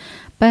one.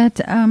 But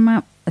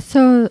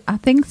so I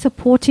think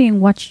supporting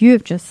what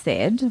you've just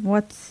said,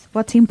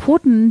 what's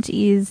important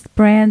is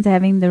brands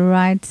having the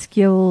right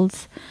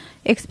skills,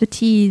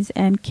 expertise,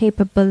 and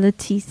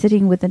capability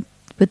sitting with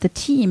the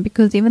team,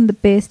 because even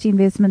the best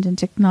investment in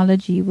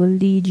technology will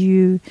lead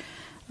you,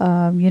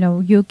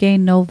 you'll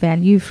gain no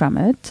value from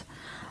it.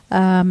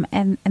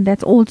 And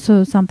that's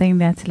also something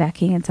that's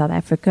lacking in South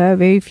Africa.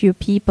 Very few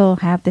people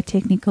have the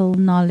technical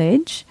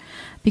knowledge,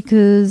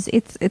 because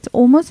it's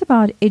almost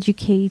about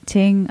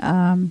educating,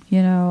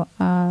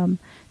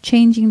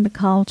 changing the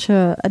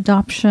culture,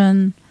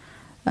 adoption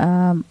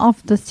of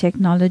this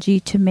technology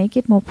to make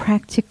it more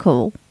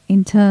practical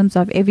in terms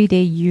of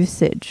everyday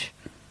usage.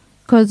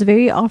 Because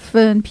very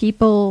often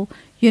people,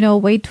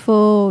 wait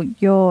for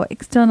your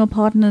external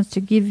partners to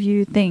give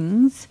you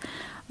things.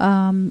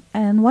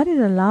 And what it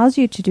allows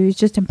you to do is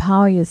just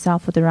empower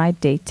yourself with the right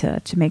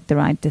data to make the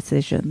right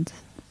decisions.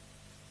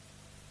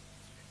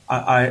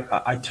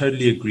 I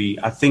totally agree.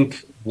 I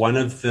think one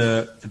of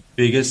the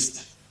biggest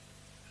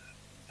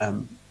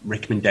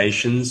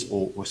recommendations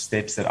or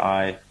steps that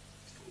I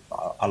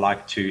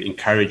like to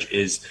encourage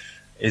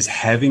is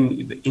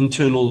having the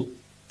internal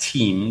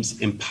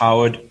teams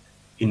empowered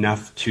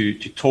enough to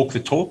talk the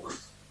talk,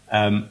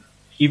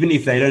 even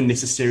if they don't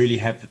necessarily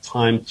have the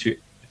time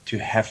to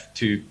have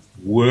to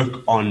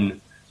work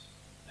on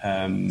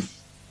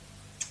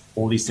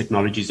all these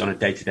technologies on a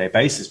day-to-day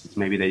basis, because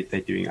maybe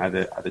they're doing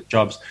other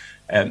jobs.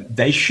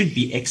 They should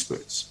be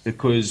experts,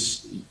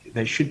 because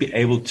they should be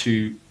able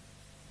to,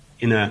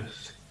 in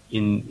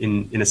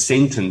a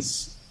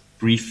sentence,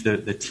 brief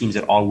the teams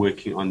that are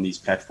working on these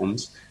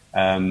platforms,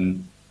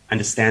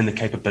 understand the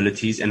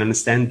capabilities and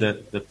understand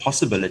the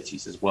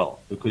possibilities as well.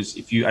 Because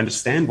if you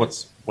understand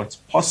what's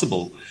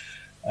possible,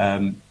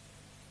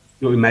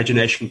 your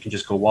imagination can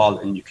just go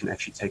wild, and you can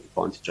actually take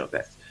advantage of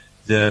that.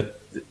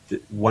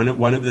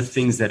 One of the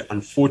things that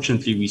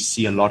unfortunately we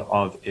see a lot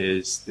of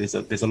is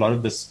there's a lot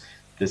of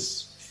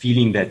this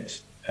feeling that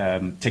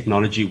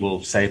technology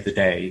will save the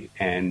day,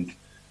 and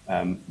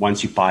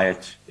once you buy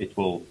it, it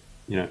will,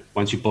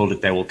 once you build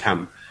it, they will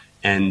come.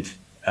 And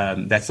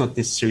that's not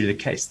necessarily the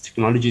case.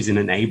 Technology is an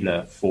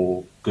enabler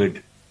for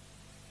good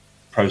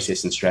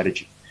process and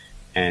strategy.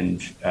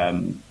 And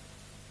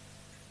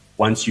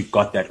once you've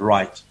got that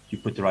right, you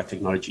put the right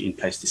technology in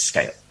place to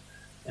scale.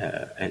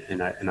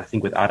 And I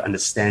think without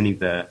understanding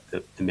the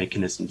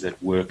mechanisms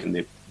that work and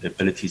the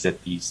abilities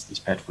that these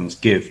platforms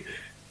give,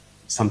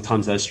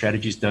 sometimes those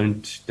strategies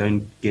don't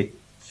get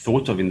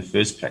thought of in the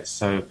first place.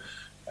 So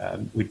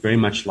we'd very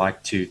much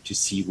like to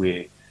see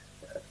where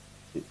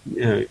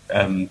the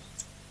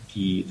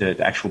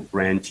actual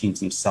brand teams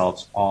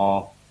themselves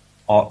are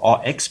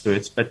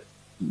experts, but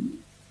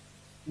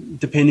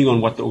depending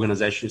on what the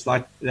organization is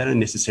like, they don't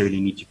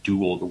necessarily need to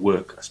do all the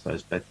work, I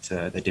suppose, but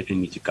they definitely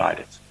need to guide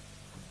it.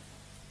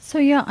 So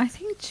yeah, I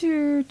think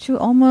to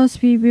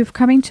almost we've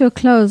coming to a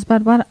close,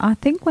 but what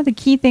the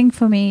key thing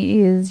for me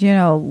is,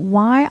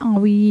 why are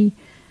we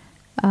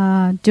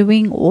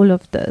doing all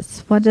of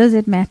this? What does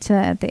it matter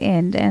at the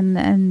end?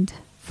 And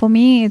for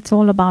me, it's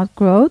all about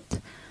growth.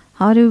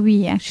 How do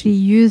we actually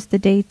use the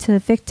data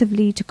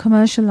effectively to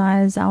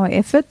commercialize our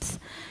efforts?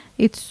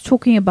 It's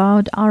talking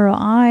about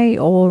ROI,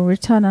 or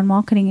return on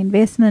marketing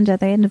investment, at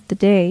the end of the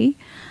day.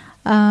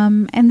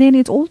 And then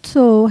it's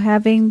also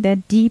having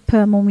that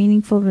deeper, more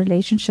meaningful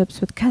relationships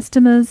with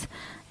customers,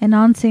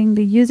 enhancing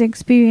the user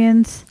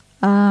experience,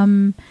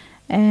 and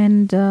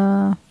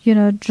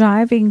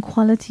driving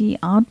quality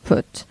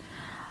output.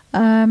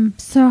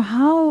 So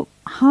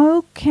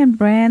how can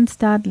brands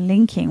start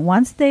linking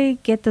once they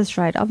get this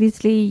right?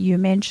 Obviously, you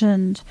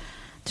mentioned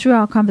through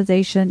our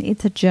conversation,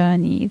 it's a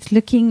journey. It's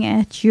looking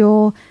at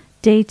your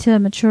data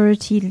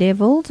maturity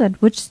levels.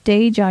 At which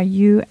stage are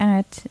you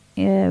at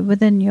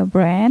within your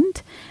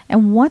brand,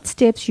 and what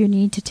steps you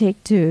need to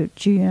take to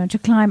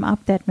climb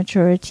up that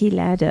maturity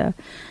ladder?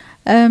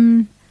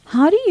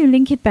 How do you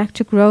link it back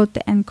to growth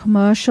and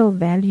commercial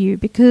value?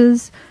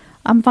 Because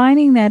I'm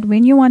finding that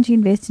when you want to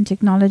invest in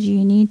technology,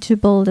 you need to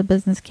build a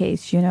business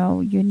case. You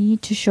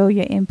need to show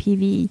your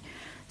MPV.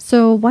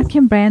 So what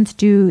can brands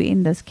do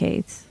in this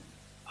case?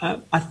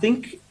 I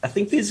think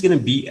there's going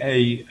to be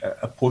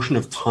a portion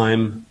of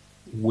time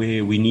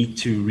where we need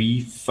to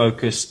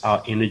refocus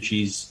our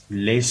energies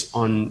less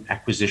on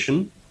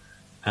acquisition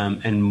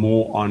and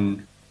more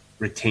on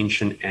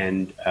retention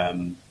and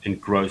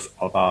growth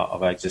of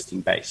our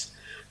existing base.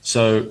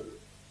 So,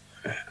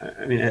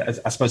 I mean,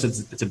 I suppose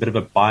it's a bit of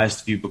a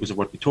biased view because of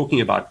what we're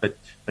talking about, but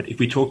if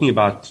we're talking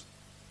about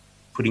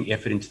putting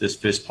effort into this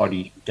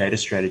first-party data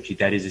strategy,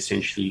 that is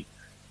essentially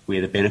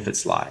where the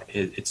benefits lie.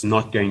 It's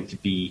not going to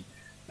be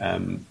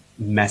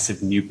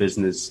massive new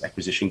business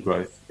acquisition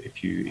growth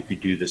if you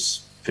do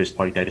this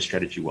first-party data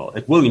strategy well.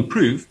 It will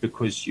improve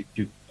because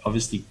you're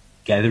obviously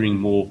gathering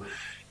more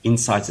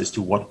insights as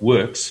to what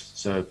works.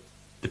 So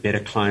the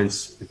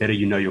better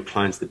you know your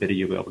clients, the better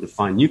you'll be able to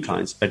find new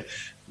clients. But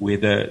where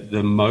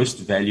the most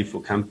value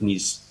for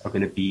companies are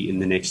going to be in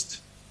the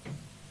next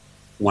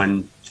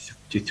 1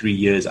 to 3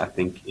 years, I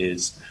think,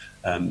 is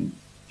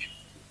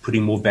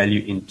putting more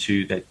value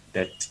into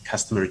that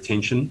customer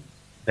retention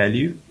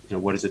value.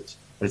 What is it?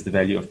 What is the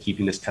value of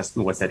keeping this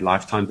customer? What's that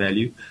lifetime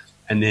value?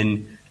 And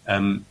then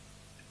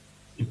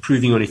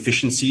improving on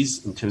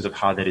efficiencies in terms of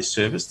how that is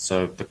serviced.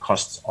 So the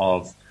costs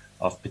of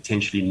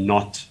potentially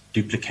not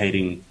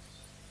duplicating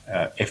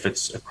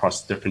efforts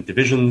across different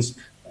divisions,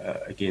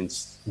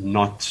 against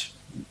not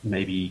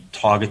maybe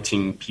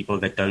targeting people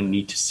that don't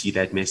need to see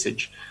that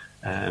message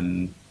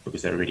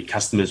because they're already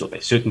customers, or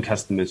they're certain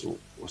customers, or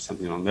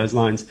something along those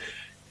lines.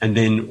 And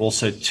then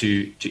also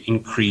to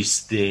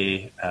increase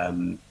their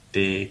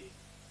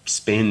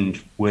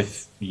spend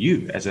with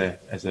you as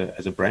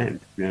a brand,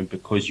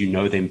 because you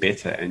know them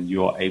better and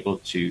you are able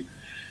to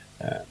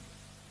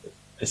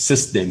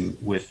assist them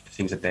with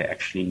things that they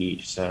actually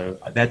need. So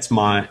that's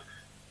my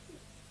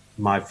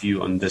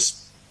view on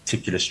this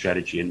particular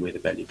strategy and where the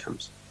value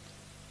comes.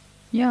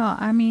 Yeah,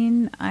 I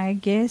mean, I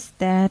guess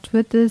that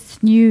with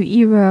this new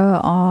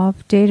era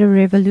of data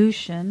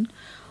revolution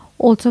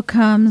also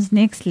comes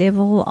next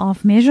level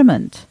of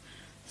measurement.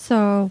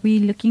 So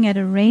we're looking at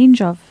a range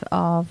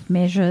of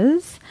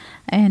measures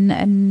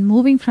and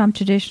moving from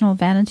traditional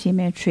vanity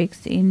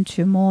metrics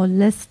into more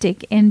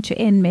holistic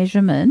end-to-end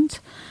measurement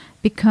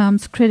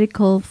becomes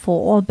critical for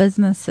all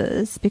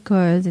businesses,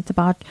 because it's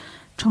about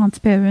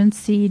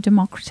transparency,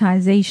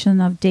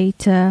 democratization of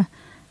data,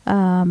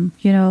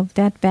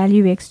 that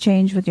value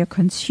exchange with your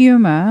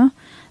consumer,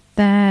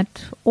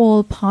 that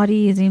all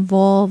parties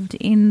involved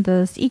in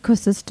this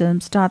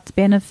ecosystem starts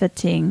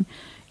benefiting,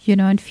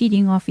 and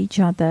feeding off each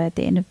other at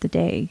the end of the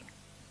day.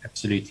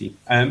 Absolutely.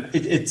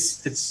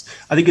 It's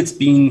I think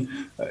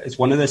it's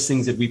one of those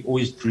things that we've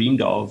always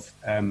dreamed of.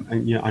 And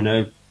I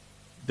know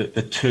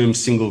the term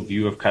single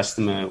view of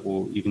customer,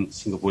 or even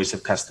single voice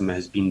of customer,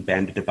 has been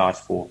bandied about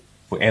for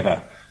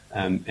forever.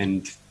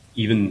 And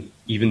even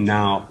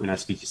now, when I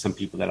speak to some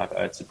people, they're like,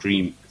 "Oh, it's a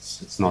dream.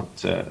 It's not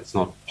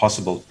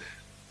possible."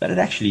 But it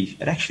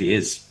actually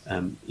is,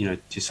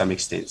 to some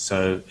extent.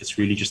 So it's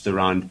really just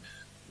around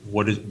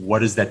what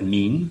does that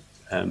mean?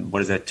 What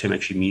does that term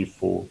actually mean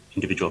for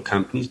individual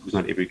companies? Because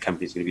not every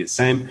company is going to be the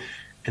same.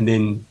 And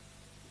then,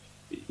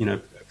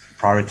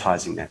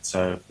 prioritizing that.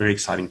 So very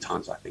exciting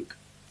times, I think.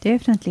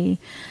 Definitely.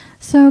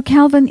 So,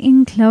 Kelvin,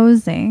 in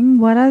closing,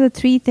 what are the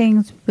 3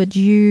 things would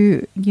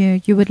you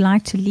would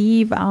like to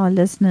leave our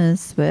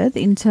listeners with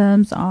in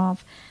terms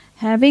of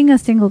having a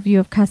single view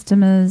of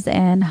customers,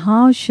 and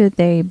how should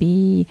they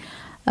be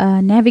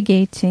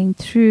navigating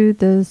through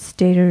this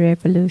data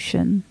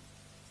revolution?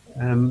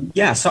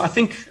 So I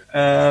think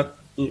the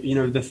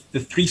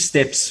 3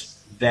 steps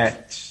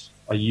that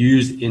are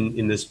used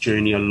in this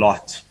journey a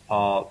lot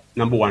are: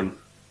 number 1,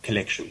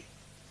 collection.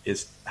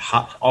 Is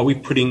how are we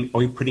putting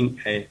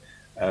a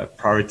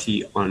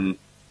priority on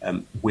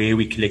where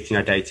we're collecting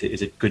our data?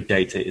 Is it good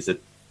data? Is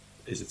it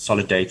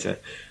solid data?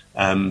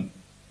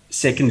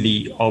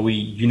 Secondly, are we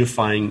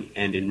unifying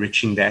and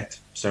enriching that?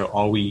 So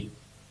are we,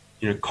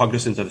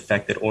 cognizant of the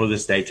fact that all of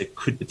this data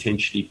could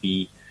potentially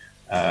be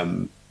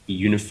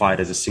unified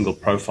as a single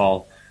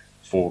profile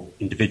for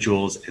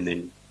individuals, and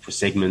then for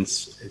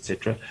segments,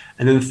 etc.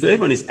 And then the third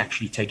one is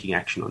actually taking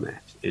action on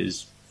that.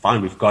 Is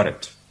fine, we've got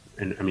it.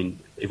 And I mean,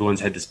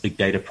 everyone's had this big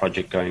data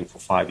project going for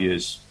 5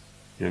 years,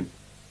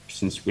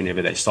 since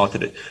whenever they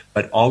started it.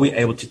 But are we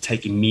able to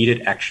take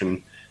immediate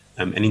action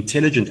and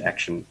intelligent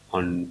action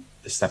on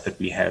the stuff that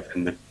we have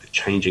and the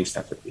changing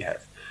stuff that we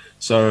have?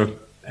 So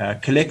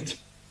collect,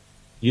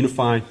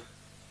 unify,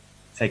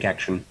 take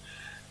action.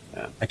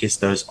 I guess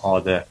those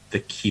are the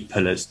key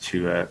pillars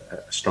to a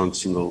strong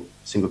single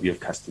view of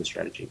customer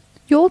strategy.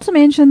 You also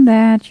mentioned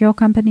that your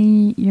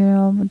company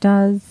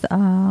does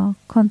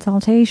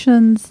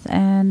consultations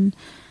and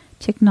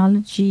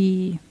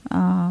technology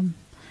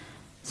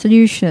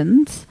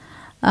solutions.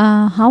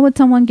 How would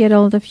someone get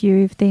hold of you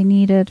if they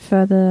needed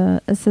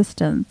further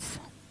assistance?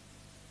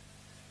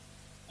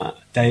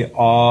 They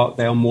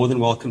are more than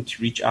welcome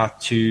to reach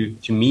out to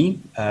me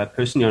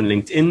personally on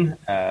LinkedIn.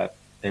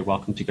 They're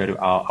welcome to go to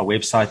our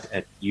website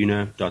at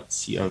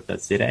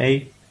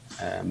uno.co.za.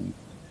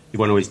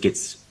 Everyone always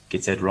gets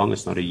that wrong.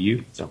 It's not a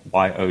U, it's a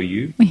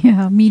Y-O-U.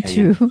 Yeah, me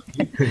too.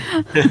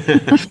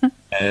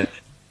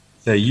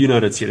 So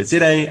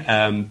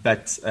uno.co.za,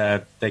 but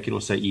they can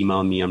also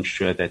email me. I'm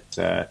sure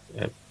that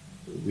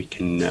we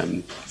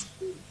can,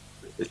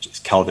 it's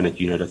Kelvin at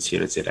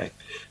uno.co.za.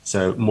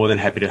 So more than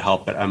happy to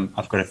help, but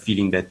I've got a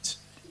feeling that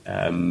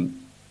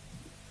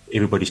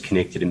everybody's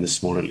connected in the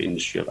small little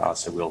industry of ours,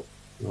 so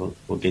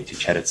we'll get to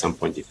chat at some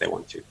point if they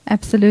want to.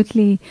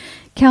 Absolutely.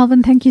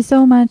 Kelvin, thank you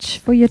so much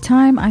for your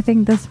time. I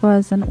think this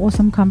was an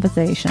awesome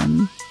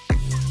conversation.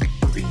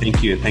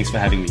 Thank you, and thanks for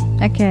having me.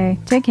 Okay,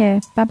 take care.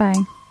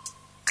 Bye-bye.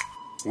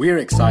 We're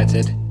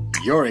excited.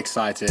 You're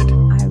excited.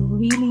 I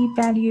really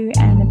value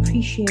and appreciate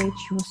appreciate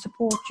your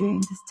support during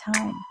this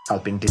time.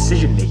 Helping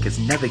decision makers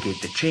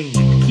navigate the change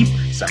and keep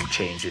some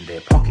change in their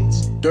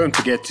pockets. Don't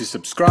forget to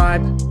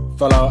subscribe,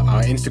 follow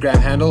our Instagram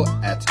handle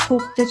at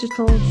Talk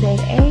Digital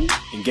ZA.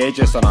 engage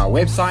us on our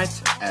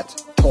website at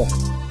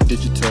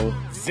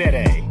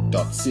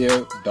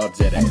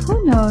talkdigitalza.co.za. And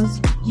who knows,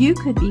 you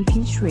could be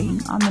featuring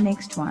on the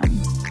next one.